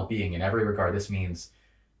their well-being in every regard. This means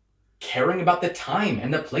caring about the time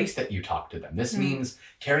and the place that you talk to them. This means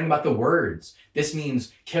caring about the words. This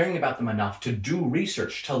means caring about them enough to do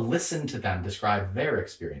research, to listen to them describe their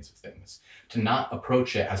experience of things, to not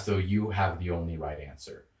approach it as though you have the only right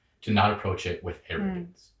answer, to not approach it with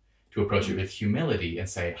arrogance, to approach it with humility and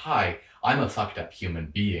say, hi, I'm a fucked up human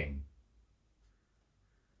being,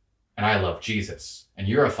 and I love Jesus, and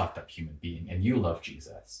you're a fucked up human being, and you love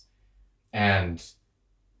Jesus. And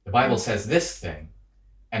the Bible says this thing,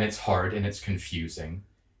 and it's hard and it's confusing,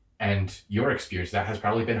 and your experience of that has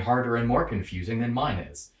probably been harder and more confusing than mine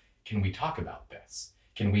is. Can we talk about this?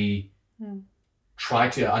 Can we try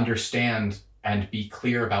to understand and be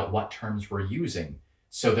clear about what terms we're using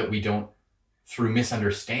so that we don't, through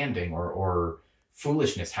misunderstanding or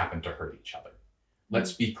foolishness, happen to hurt each other?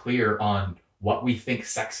 Let's be clear on what we think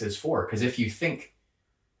sex is for. Because if you think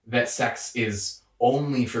that sex is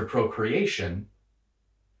only for procreation,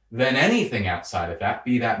 then anything outside of that,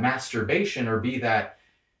 be that masturbation or be that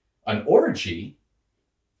an orgy,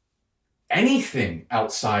 anything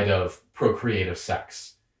outside of procreative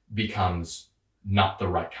sex becomes not the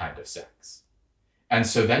right kind of sex. And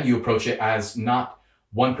so then you approach it as not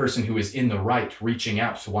one person who is in the right reaching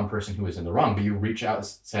out to one person who is in the wrong, but you reach out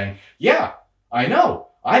saying, yeah, I know,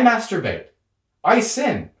 I masturbate. I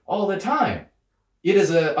sin all the time. It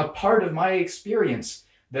is a part of my experience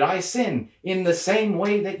that I sin in the same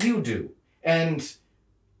way that you do. And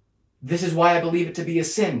this is why I believe it to be a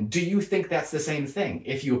sin. Do you think that's the same thing?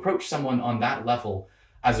 If you approach someone on that level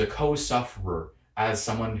as a co-sufferer, as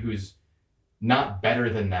someone who's not better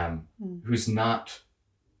than them, who's not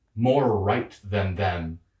more right than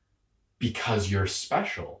them because you're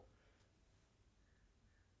special,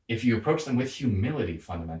 if you approach them with humility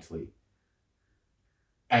fundamentally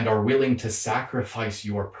and are willing to sacrifice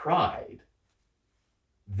your pride,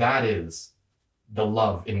 that is the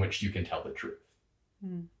love in which you can tell the truth.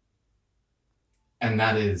 And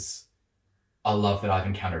that is a love that I've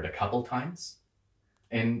encountered a couple times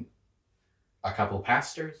in a couple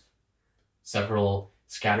pastors, several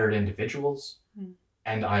scattered individuals,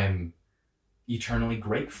 and I'm eternally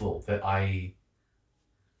grateful that I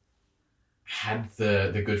had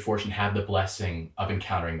the good fortune, had the blessing of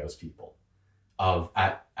encountering those people, of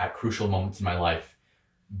at crucial moments in my life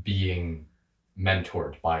being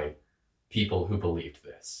mentored by people who believed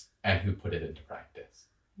this and who put it into practice.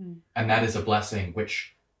 And that is a blessing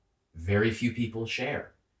which very few people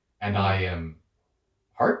share. And I am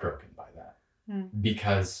heartbroken by that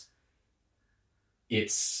because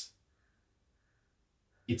it's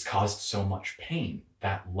caused so much pain,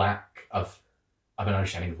 that lack of an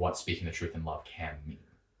understanding of what speaking the truth in love can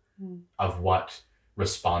mean, of what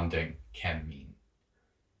responding can mean.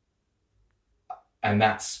 And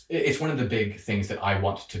it's one of the big things that I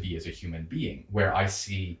want to be as a human being, where I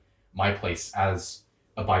see my place as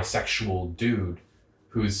a bisexual dude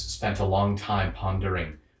who's spent a long time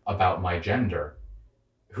pondering about my gender,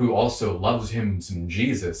 who also loves him some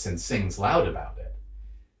Jesus and sings loud about it.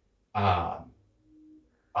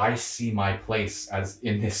 I see my place as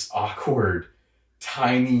in this awkward,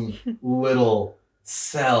 tiny little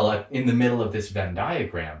cell in the middle of this Venn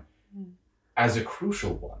diagram as a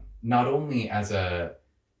crucial one. Not only as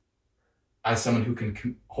someone who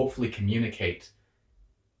can hopefully communicate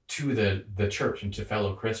to the church and to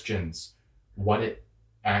fellow Christians what it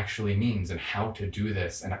actually means and how to do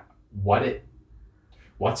this and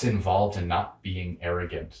what's involved in not being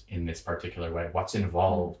arrogant in this particular way, what's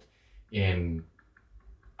involved in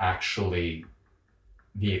actually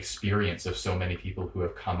the experience of so many people who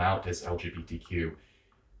have come out as LGBTQ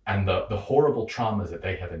and the horrible traumas that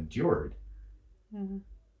they have endured.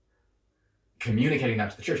 Communicating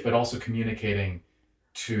that to the church, but also communicating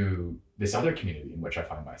to this other community in which I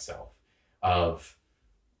find myself, of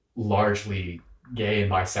largely gay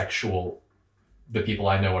and bisexual. The people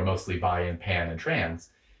I know are mostly bi and pan and trans.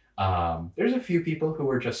 There's a few people who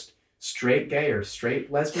are just straight gay or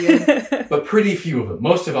straight lesbian, but pretty few of them.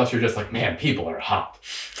 Most of us are just like, man, people are hot.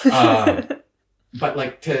 But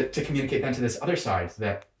like to communicate then to this other side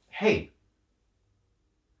that, hey,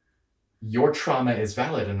 your trauma is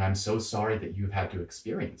valid, and I'm so sorry that you've had to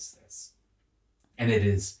experience this. And it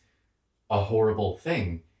is a horrible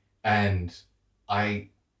thing. And I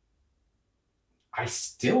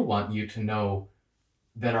still want you to know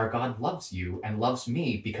that our God loves you and loves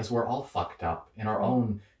me, because we're all fucked up in our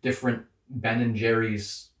own different Ben and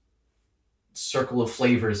Jerry's circle of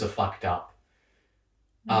flavors of fucked up.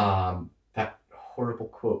 That horrible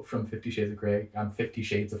quote from 50 Shades of Grey, I'm 50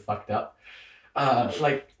 shades of fucked up.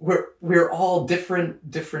 Like we're all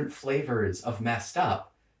different flavors of messed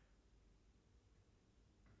up.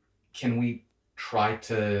 Can we try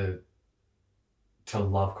to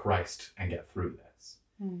love Christ and get through this?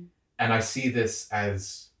 And I see this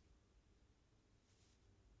as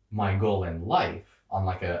my goal in life on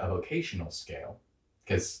like a vocational scale,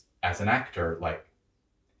 because as an actor, like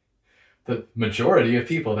the majority of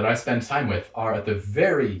people that I spend time with are at the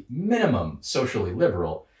very minimum socially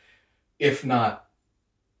liberal, if not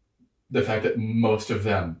the fact that most of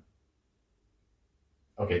them,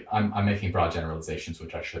 okay, I'm making broad generalizations,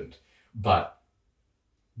 which I shouldn't, but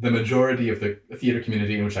the majority of the theater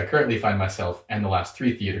community in which I currently find myself and the last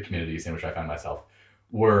 3 theater communities in which I found myself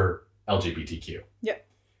were LGBTQ. Yeah.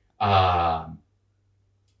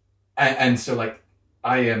 And so like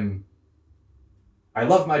I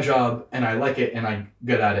love my job and I like it and I'm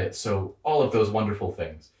good at it. So all of those wonderful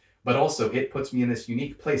things, but also it puts me in this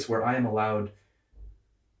unique place where I am allowed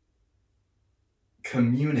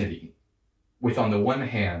community with, on the one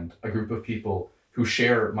hand, a group of people who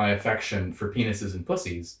share my affection for penises and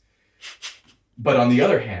pussies, but on the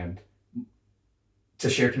other hand, to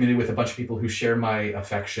share community with a bunch of people who share my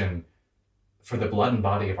affection for the blood and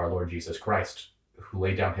body of our Lord Jesus Christ, who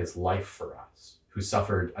laid down his life for us, who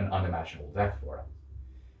suffered an unimaginable death for us.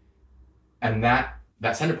 And that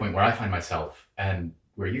center point where I find myself and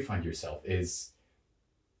where you find yourself it's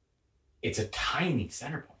a tiny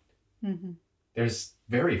center point. Mm-hmm. There's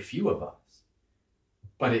very few of us.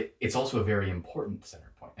 But it's also a very important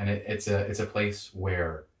center point. And it's a place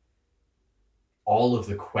where all of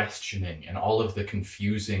the questioning and all of the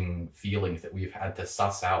confusing feelings that we've had to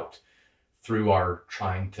suss out through our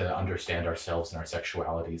trying to understand ourselves and our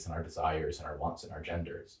sexualities and our desires and our wants and our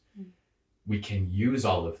genders, we can use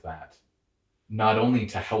all of that not only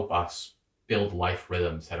to help us build life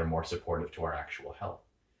rhythms that are more supportive to our actual health,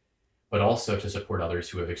 but also to support others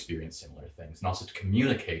who have experienced similar things, and also to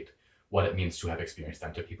communicate what it means to have experienced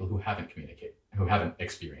them to people who haven't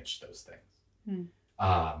experienced those things.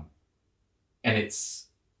 And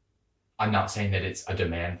I'm not saying that it's a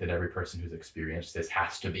demand that every person who's experienced this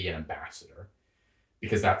has to be an ambassador,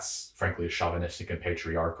 because that's frankly a chauvinistic and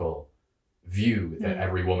patriarchal view that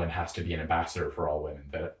every woman has to be an ambassador for all women,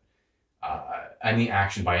 that any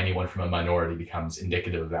action by anyone from a minority becomes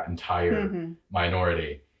indicative of that entire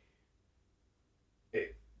minority.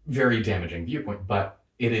 Very damaging viewpoint, but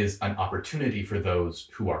it is an opportunity for those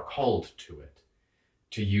who are called to it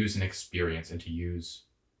to use an experience and to use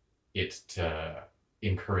it to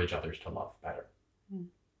encourage others to love better.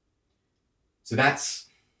 So that's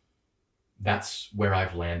where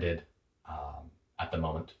I've landed at the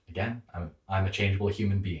moment. Again, I'm a changeable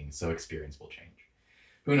human being, so experience will change.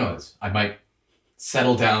 Who knows? I might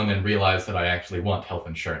settle down and realize that I actually want health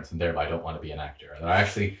insurance and thereby don't want to be an actor. That I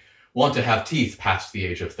actually want to have teeth past the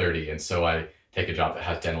age of 30, and so I take a job that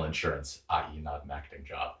has dental insurance, i.e. not an acting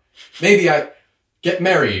job. Maybe I get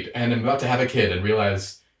married and I'm about to have a kid and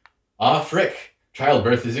realize, frick,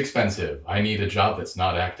 childbirth is expensive. I need a job that's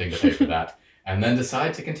not acting to pay for that. And then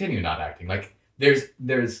decide to continue not acting. Like, there's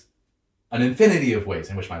an infinity of ways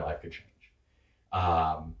in which my life could change.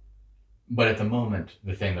 But at the moment,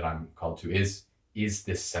 the thing that I'm called to is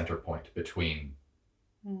this center point between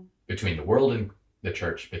the world and the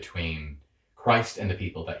church, between Christ and the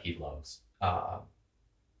people that he loves.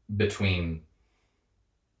 Between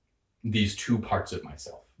these two parts of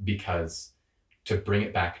myself, because to bring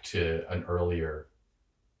it back to an earlier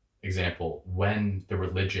example, when the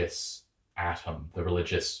religious atom, the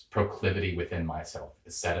religious proclivity within myself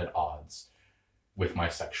is set at odds with my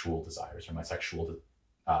sexual desires or my sexuality,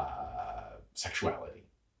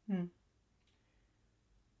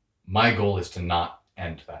 my goal is to not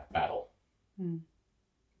end that battle.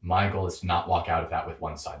 My goal is to not walk out of that with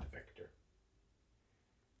one side the victor.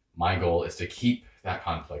 My goal is to keep that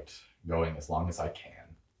conflict going as long as I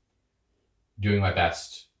can, doing my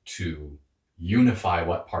best to unify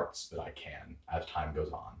what parts that I can as time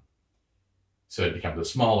goes on, so it becomes a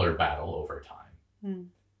smaller battle over time.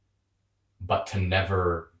 But to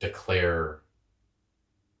never declare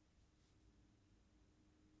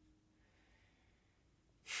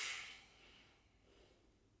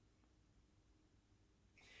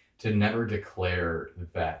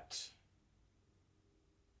that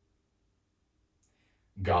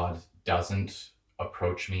God doesn't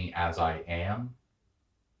approach me as I am,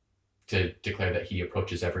 to declare that he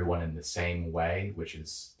approaches everyone in the same way, which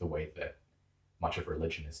is the way that much of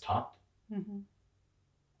religion is taught. Mm-hmm.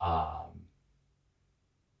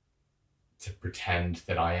 To pretend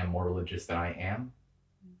that I am more religious than I am,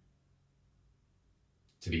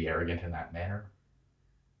 to be arrogant in that manner,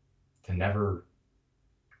 to never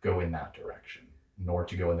go in that direction, nor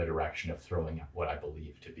to go in the direction of throwing out what I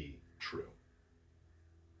believe to be true.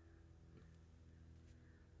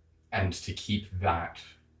 And to keep that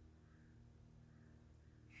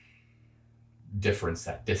difference,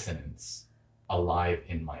 that dissonance, alive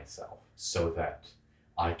in myself so that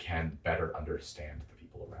I can better understand the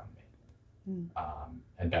people around me,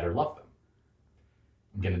 and better love them.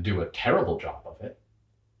 I'm going to do a terrible job of it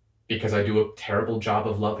because I do a terrible job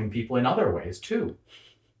of loving people in other ways too.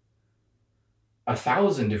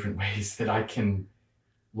 1,000 different ways that I can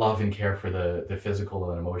love and care for the physical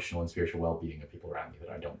and emotional and spiritual well-being of people around me that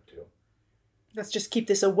I don't do. Let's just keep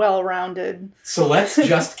this a well-rounded... So let's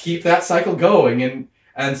just keep that cycle going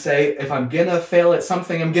and say, if I'm going to fail at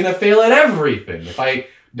something, I'm going to fail at everything. If I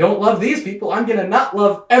don't love these people, I'm going to not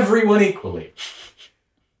love everyone equally.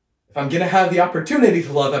 If I'm going to have the opportunity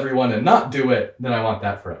to love everyone and not do it, then I want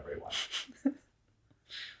that for everyone.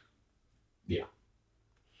 Yeah.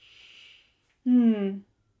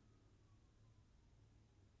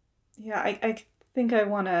 Yeah, I think I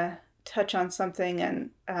want to touch on something,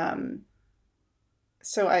 and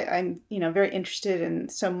so I'm very interested in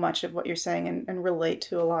so much of what you're saying and relate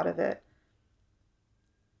to a lot of it.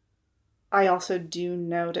 I also do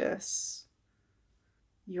notice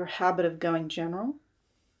your habit of going general.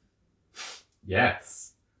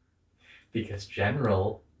 Yes. Because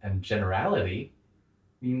general and generality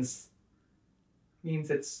means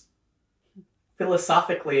it's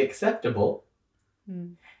philosophically acceptable,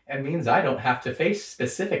 and means I don't have to face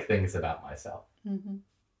specific things about myself. Mm-hmm.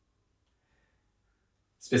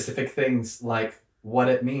 Specific things like what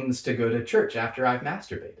it means to go to church after I've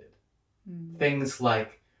masturbated. Things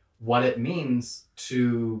like what it means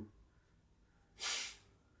to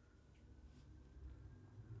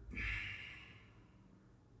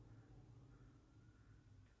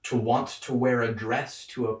want to wear a dress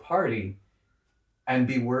to a party and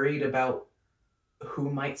be worried about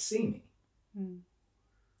who might see me.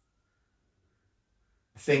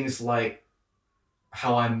 Things like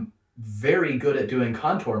how I'm very good at doing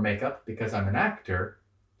contour makeup because I'm an actor,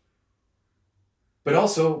 but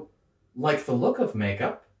also like the look of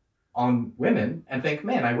makeup on women and think,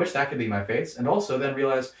 man, I wish that could be my face. And also then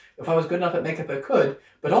realize if I was good enough at makeup, I could,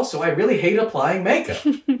 but also I really hate applying makeup.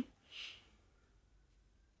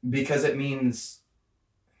 Because it means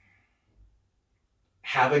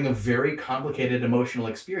having a very complicated emotional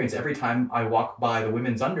experience every time I walk by the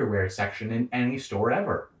women's underwear section in any store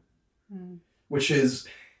ever. Which is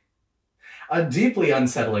a deeply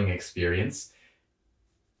unsettling experience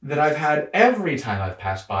that I've had every time I've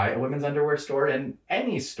passed by a women's underwear store in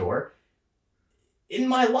any store in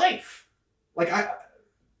my life. Like,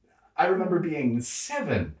 I remember being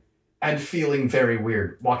 7 and feeling very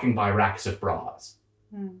weird walking by racks of bras.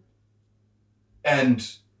 And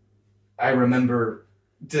I remember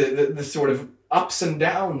the sort of ups and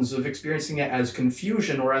downs of experiencing it as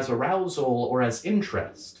confusion or as arousal or as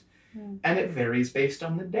interest. And it varies based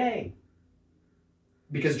on the day.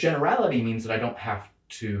 Because generality means that I don't have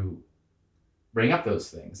to bring up those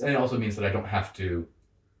things. And it also means that I don't have to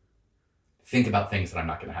think about things that I'm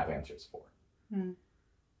not going to have answers for.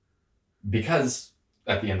 Because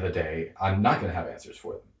at the end of the day, I'm not going to have answers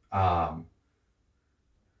for them.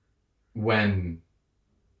 When,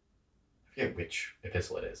 I forget which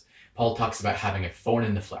epistle it is, Paul talks about having a thorn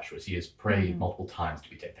in the flesh, which he has prayed multiple times to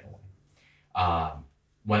be taken away.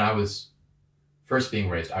 When I was first being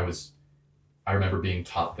raised, I remember being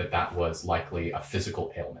taught that was likely a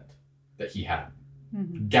physical ailment that he had.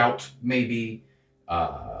 Gout, maybe,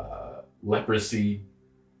 leprosy,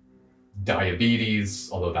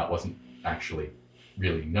 diabetes, although that wasn't actually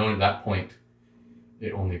really known at that point.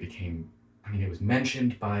 It only became, it was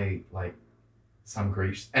mentioned by like some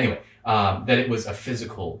Greeks. Anyway, that it was a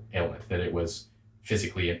physical ailment, that it was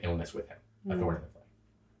physically an illness with him, a thorn in the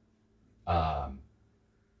flesh.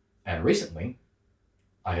 And recently,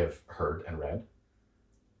 I have heard and read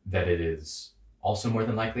that it is also more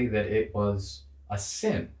than likely that it was a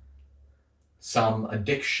sin, some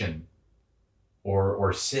addiction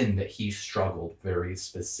or sin that he struggled very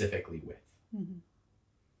specifically with.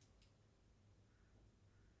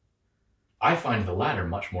 I find the latter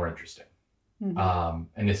much more interesting.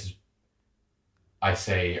 And this is, I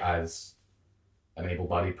say as an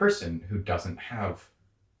able-bodied person who doesn't have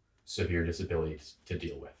severe disabilities to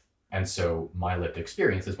deal with. And so my lived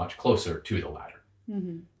experience is much closer to the latter.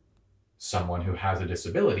 Mm-hmm. Someone who has a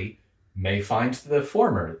disability may find the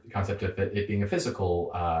former concept of it being a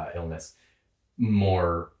physical illness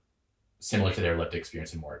more similar to their lived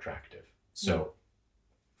experience and more attractive. So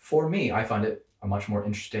for me, I find it a much more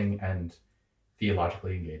interesting and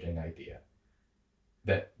theologically engaging idea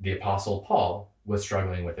that the Apostle Paul was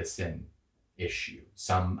struggling with a sin issue,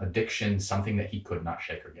 some addiction, something that he could not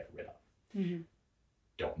shake or get rid of. Mm-hmm.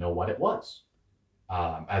 Don't know what it was.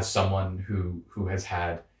 As someone who has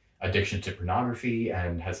had addiction to pornography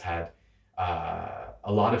and has had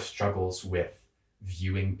a lot of struggles with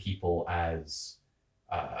viewing people as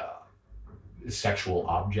sexual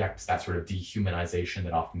objects, that sort of dehumanization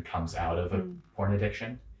that often comes out of a porn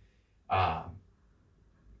addiction,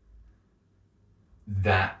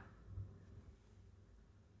 that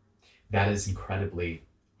is incredibly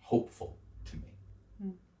hopeful to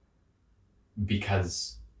me,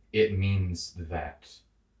 because it means that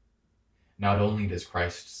not only does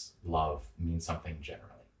Christ's love mean something generally,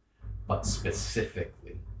 but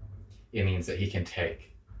specifically it means that he can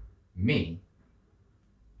take me,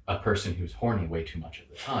 a person who's horny way too much of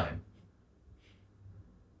the time,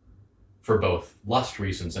 for both lust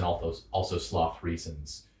reasons and also sloth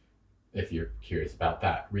reasons. If you're curious about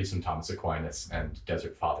that, read some Thomas Aquinas and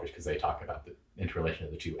Desert Fathers, because they talk about the interrelation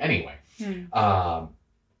of the two. Anyway,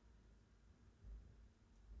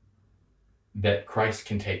 that Christ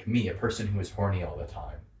can take me, a person who is horny all the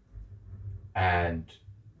time, and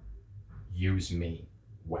use me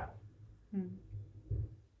well.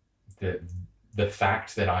 The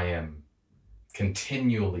fact that I am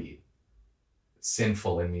continually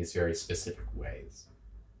sinful in these very specific ways,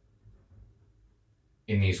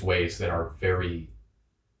 in these ways that are very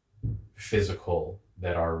physical,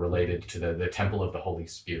 that are related to the temple of the Holy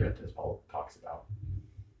Spirit, as Paul talks about,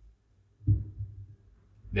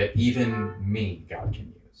 that even me, God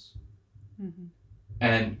can use. Mm-hmm.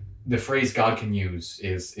 And the phrase God can use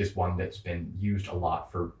is one that's been used a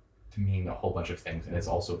lot to mean a whole bunch of things, and it's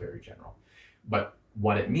also very general. But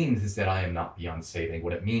what it means is that I am not beyond saving.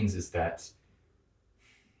 What it means is that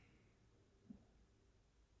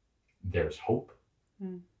there's hope.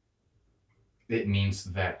 It means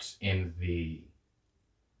that in the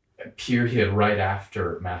period right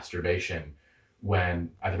after masturbation,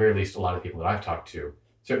 when, at the very least, a lot of people that I've talked to,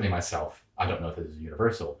 certainly myself, I don't know if this is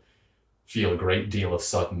universal, feel a great deal of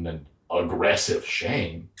sudden and aggressive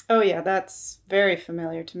shame. Oh yeah, that's very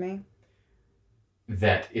familiar to me.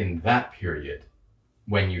 That in that period,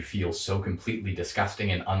 when you feel so completely disgusting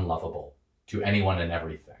and unlovable to anyone and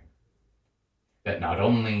everything, that not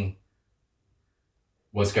only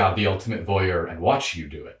was God the ultimate voyeur and watched you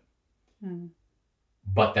do it,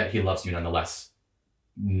 but that he loves you nonetheless,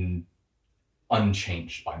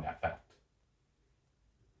 unchanged by that fact.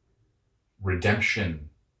 Redemption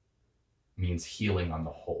means healing on the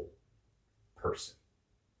whole person.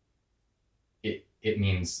 It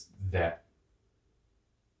means that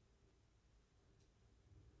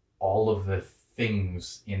all of the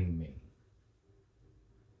things in me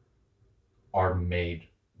are made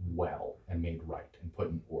well and made right and put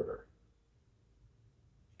in order.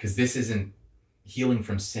 Because this isn't, healing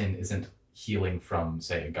from sin isn't healing from,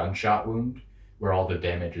 say, a gunshot wound, where all the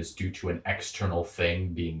damage is due to an external thing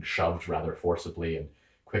being shoved rather forcibly and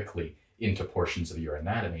quickly into portions of your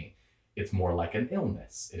anatomy. It's more like an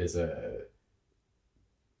illness. It is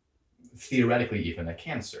theoretically even a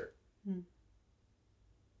cancer.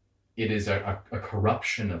 It is a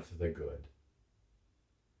corruption of the good.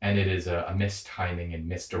 And it is a mistiming and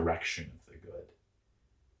misdirection of the good.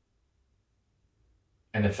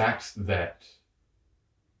 And the fact that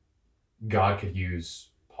God could use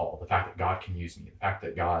Paul, the fact that God can use me, the fact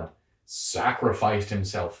that God sacrificed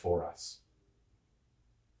himself for us,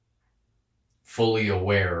 fully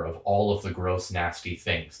aware of all of the gross, nasty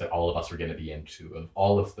things that all of us are going to be into, of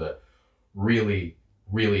all of the really,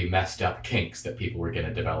 really messed up kinks that people were going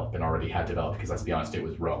to develop and already had developed, because let's be honest, it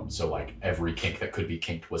was Rome. So like every kink that could be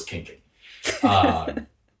kinked was kinking.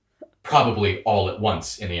 Probably all at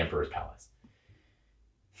once in the emperor's palace.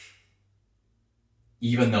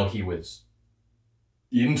 Even though he was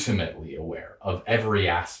intimately aware of every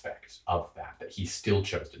aspect of that he still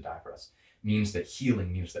chose to die for us, means that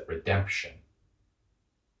healing, means that redemption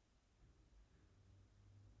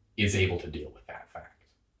is able to deal with that fact.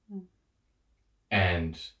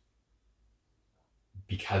 And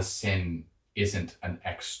because sin isn't an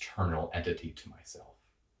external entity to myself,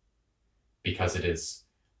 because it is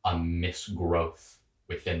a misgrowth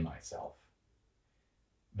within myself,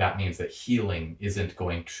 that means that healing isn't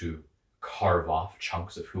going to carve off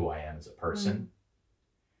chunks of who I am as a person.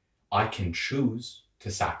 I can choose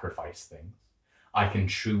to sacrifice things. I can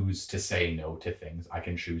choose to say no to things. I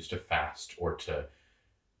can choose to fast or to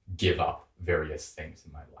give up various things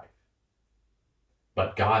in my life.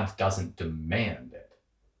 But God doesn't demand it.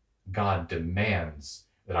 God demands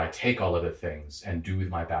that I take all of the things and do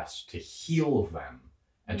my best to heal them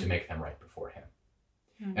and to make them right before him.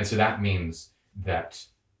 And so that means that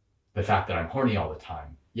the fact that I'm horny all the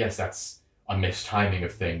time, yes, that's a mistiming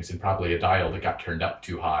of things and probably a dial that got turned up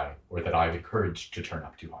too high, or that I've encouraged to turn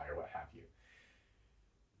up too high, or what have you.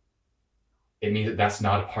 It means that that's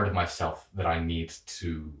not a part of myself that I need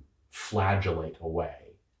to flagellate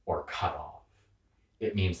away or cut off.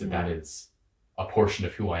 It means that that is a portion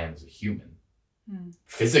of who I am as a human.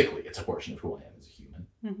 Physically, it's a portion of who I am as a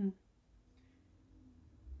human.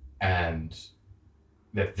 And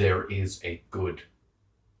that there is a good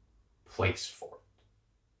place for it.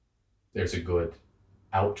 There's a good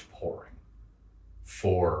outpouring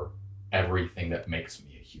for everything that makes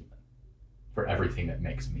me a human, for everything that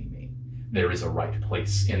makes me me. There is a right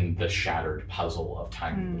place in the shattered puzzle of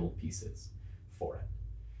tiny little pieces for it.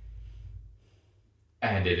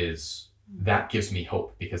 And it is, that gives me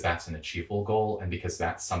hope, because that's an achievable goal, and because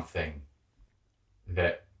that's something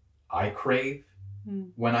that I crave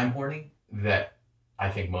when I'm horny, that I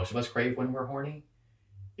think most of us crave when we're horny,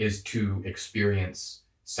 is to experience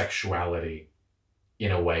sexuality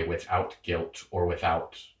in a way without guilt, or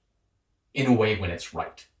in a way when it's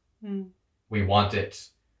right. We want it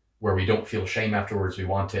where we don't feel shame afterwards. We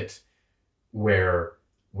want it where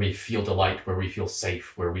we feel delight, where we feel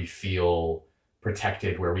safe, where we feel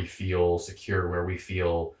protected, where we feel secure, where we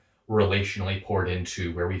feel relationally poured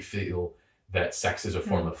into, where we feel that sex is a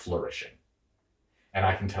form of flourishing. And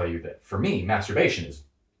I can tell you that for me, masturbation is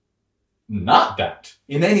not that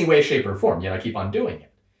in any way, shape, or form, yet I keep on doing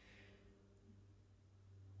it.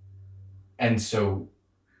 And so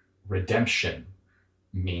redemption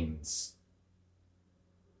means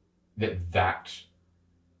that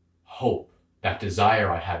hope, that desire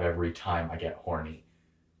I have every time I get horny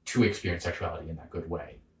to experience sexuality in that good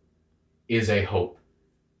way, is a hope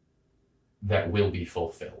that will be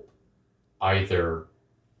fulfilled. Either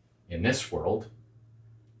in this world,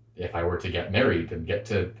 if I were to get married and get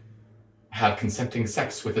to have consenting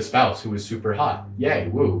sex with a spouse who is super hot, yay,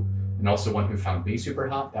 woo, and also one who found me super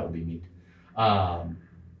hot, that would be neat.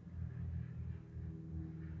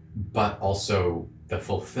 But also the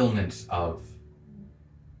fulfillment of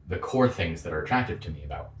the core things that are attractive to me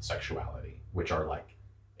about sexuality, which are like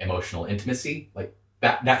emotional intimacy, like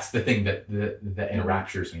that's the thing that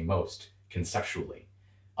enraptures me most conceptually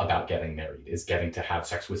about getting married, is getting to have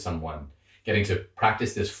sex with someone, getting to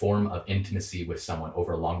practice this form of intimacy with someone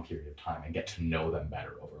over a long period of time and get to know them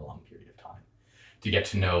better over a long period of time. To get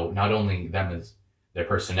to know not only them as their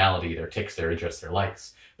personality, their tics, their interests, their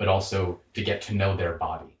likes, but also to get to know their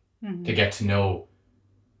body, to get to know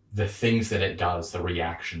the things that it does, the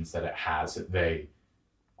reactions that it has, that they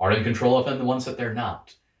are in control of and the ones that they're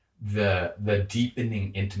not. The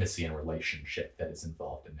deepening intimacy and relationship that is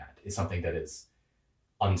involved in that is something that is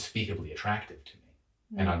unspeakably attractive to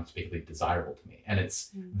me and unspeakably desirable to me. And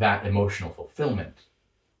it's that emotional fulfillment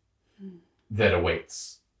that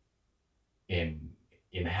awaits in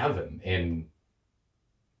heaven, in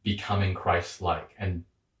becoming Christ-like and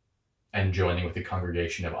joining with the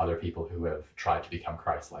congregation of other people who have tried to become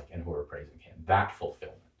Christ-like and who are praising him. That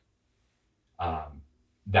fulfillment,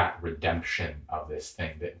 that redemption of this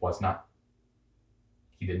thing that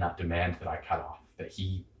he did not demand that I cut off, that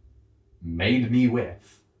he made me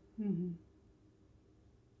with.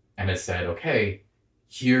 And has said, okay,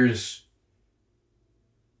 here's,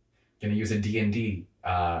 going to use a D&D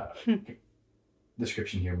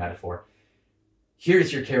description here, metaphor.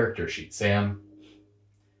 Here's your character sheet, Sam.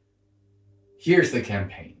 Here's the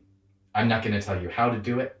campaign. I'm not going to tell you how to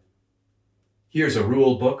do it. Here's a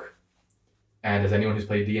rule book. And as anyone who's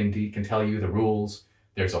played D&D can tell you, the rules,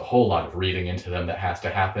 there's a whole lot of reading into them that has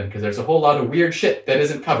to happen because there's a whole lot of weird shit that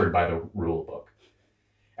isn't covered by the rule book.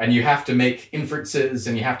 And you have to make inferences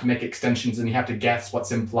and you have to make extensions and you have to guess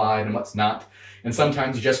what's implied and what's not. And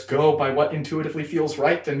sometimes you just go by what intuitively feels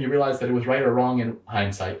right and you realize that it was right or wrong in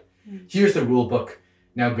hindsight. Here's the rule book.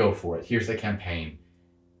 Now go for it. Here's the campaign.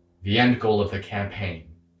 The end goal of the campaign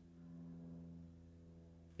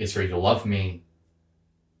is for you to love me,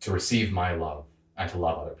 to receive my love, and to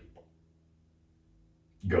love other people.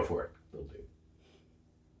 Go for it, little dude.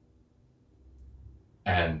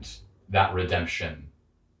 And that redemption,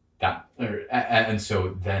 and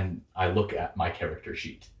so then I look at my character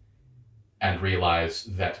sheet and realize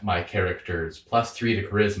that my character's +3 to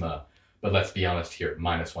charisma, but let's be honest here,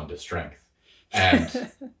 -1 to strength,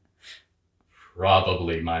 and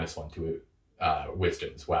probably -1 to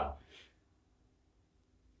wisdom as well.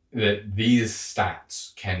 That these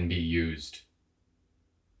stats can be used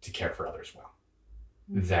to care for others well.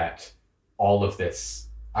 Mm-hmm. That all of this,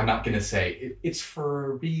 I'm not going to say it's for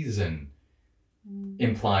a reason,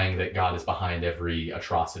 implying that God is behind every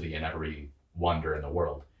atrocity and every wonder in the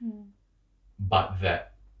world. But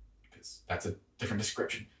that, because that's a different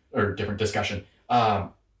description or different discussion.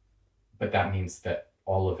 But that means that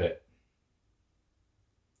all of it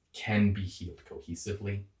can be healed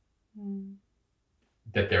cohesively.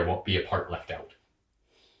 That there won't be a part left out.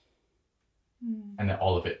 And that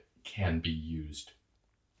all of it can be used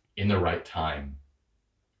in the right time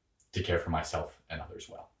to care for myself and others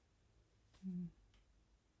well.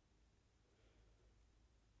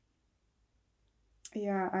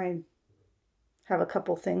 Yeah, I have a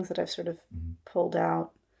couple things that I've sort of pulled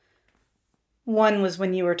out. One was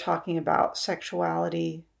when you were talking about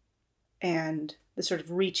sexuality and the sort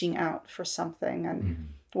of reaching out for something.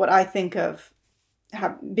 And what I think of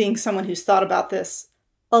being someone who's thought about this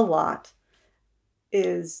a lot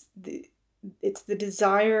is it's the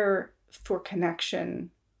desire for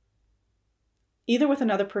connection, either with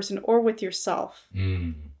another person or with yourself.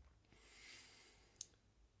 In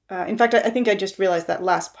fact, I think I just realized that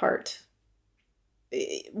last part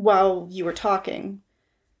while you were talking,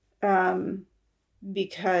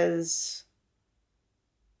 because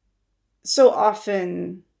so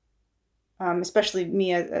often, especially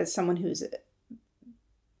me as someone who's,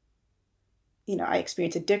 I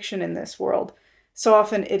experience addiction in this world. So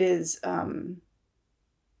often it is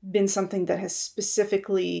been something that has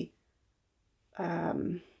specifically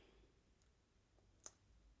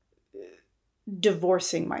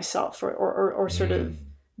divorcing myself or sort of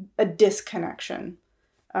a disconnection.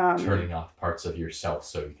 Turning off parts of yourself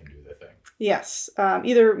so you can do the thing. Yes.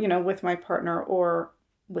 Either, with my partner or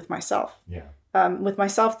with myself. Yeah. With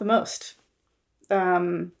myself the most.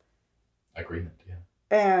 Agreement, yeah.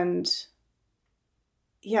 And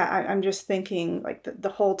yeah, I'm just thinking like the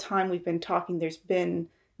whole time we've been talking,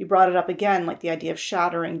 you brought it up again, like the idea of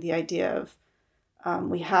shattering, the idea of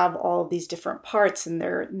we have all of these different parts and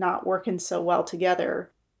they're not working so well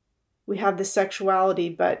together. We have this sexuality,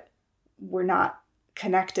 but we're not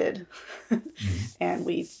connected. And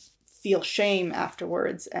we feel shame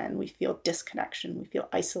afterwards and we feel disconnection. We feel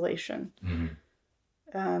isolation.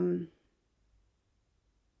 And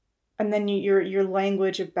then your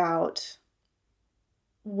language about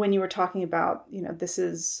when you were talking about, this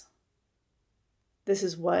is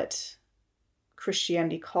what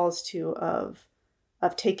Christianity calls to of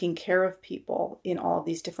taking care of people in all of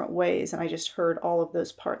these different ways. And I just heard all of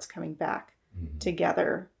those parts coming back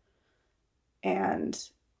together. And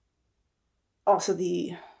also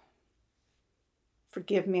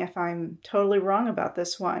forgive me if I'm totally wrong about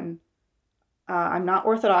this one. I'm not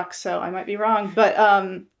Orthodox, so I might be wrong, but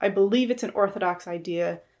I believe it's an Orthodox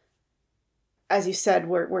idea, as you said,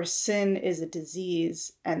 where sin is a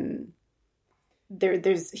disease and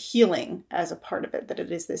there's healing as a part of it, that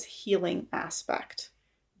it is this healing aspect.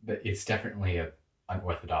 But it's definitely an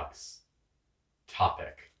Orthodox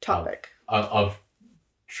topic. Of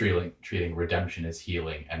treating redemption as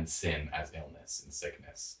healing and sin as illness and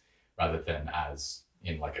sickness, rather than as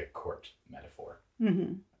in like a court metaphor.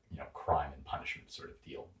 Crime and punishment sort of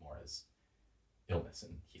deal, more as illness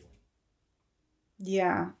and healing.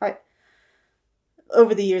 Yeah.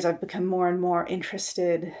 Over the years, I've become more and more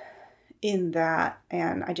interested in that,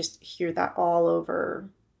 and I just hear that all over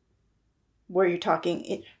where you're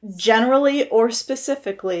talking generally or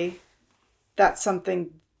specifically. That's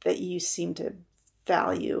something that you seem to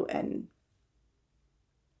value and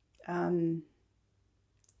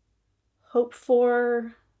hope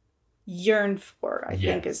for, yearn for, I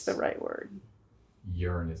think is the right word.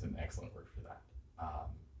 Yearn is an excellent word for that.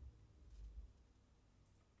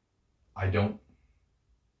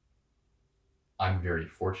 I'm very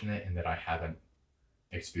fortunate in that I haven't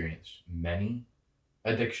experienced many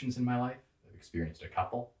addictions in my life. I've experienced a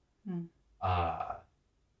couple.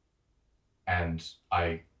 And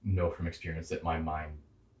I know from experience that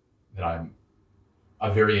that I'm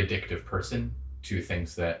a very addictive person to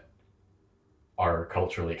things that are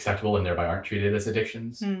culturally acceptable and thereby aren't treated as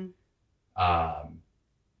addictions.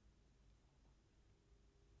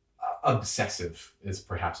 Obsessive is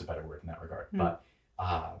perhaps a better word in that regard, but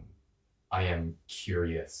I am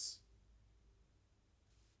curious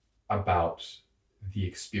about the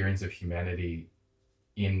experience of humanity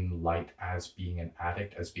in light as being an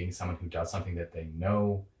addict, as being someone who does something that they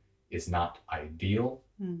know is not ideal,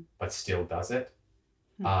 but still does it.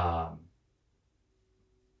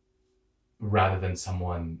 Rather than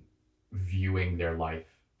someone viewing their life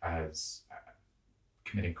as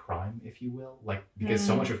committing crime, if you will. Like, because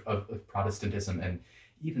so much of Protestantism and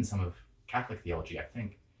even some of Catholic theology, I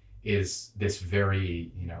think, is this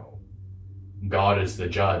very, God is the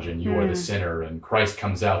judge and you are the sinner, and Christ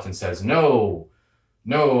comes out and says, no,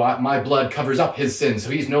 my blood covers up his sin,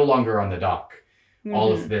 so he's no longer on the dock.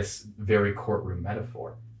 All of this very courtroom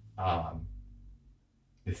metaphor.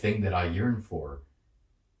 The thing that I yearn for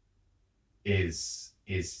is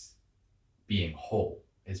being whole,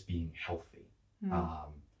 is being healthy.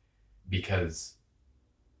 Because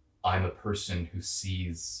I'm a person who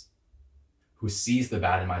sees the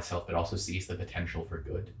bad in myself, but also sees the potential for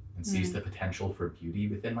good, and sees the potential for beauty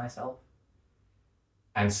within myself,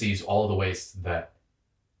 and sees all the ways that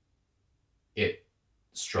it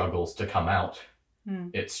struggles to come out.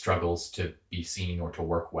 It struggles to be seen or to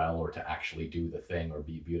work well or to actually do the thing or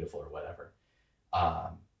be beautiful or whatever.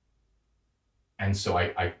 And so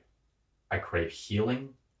I crave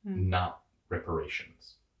healing, not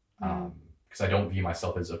reparations. Because I don't view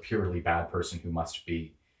myself as a purely bad person who must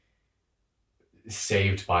be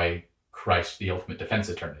saved by Christ, the ultimate defense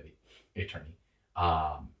attorney.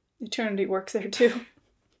 Eternity works there too.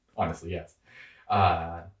 Honestly, yes.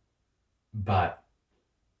 But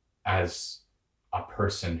as a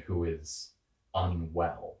person who is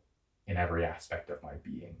unwell in every aspect of my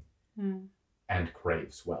being and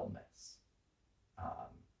craves wellness.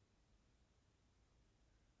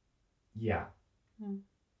 Yeah.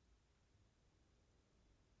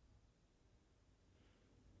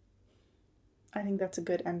 I think that's a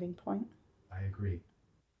good ending point. I agree.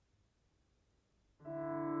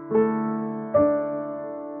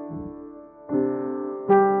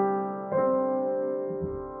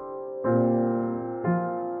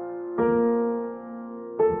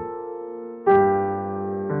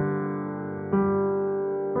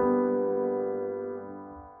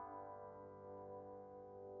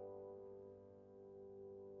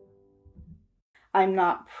 I'm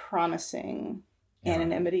not promising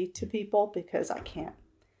anonymity to people because I can't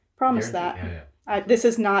promise that. This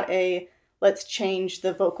is not a let's change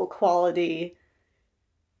the vocal quality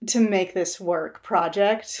to make this work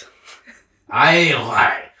project.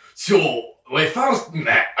 Aye. So we first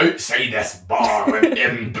met outside this bar in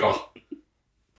Edinburgh.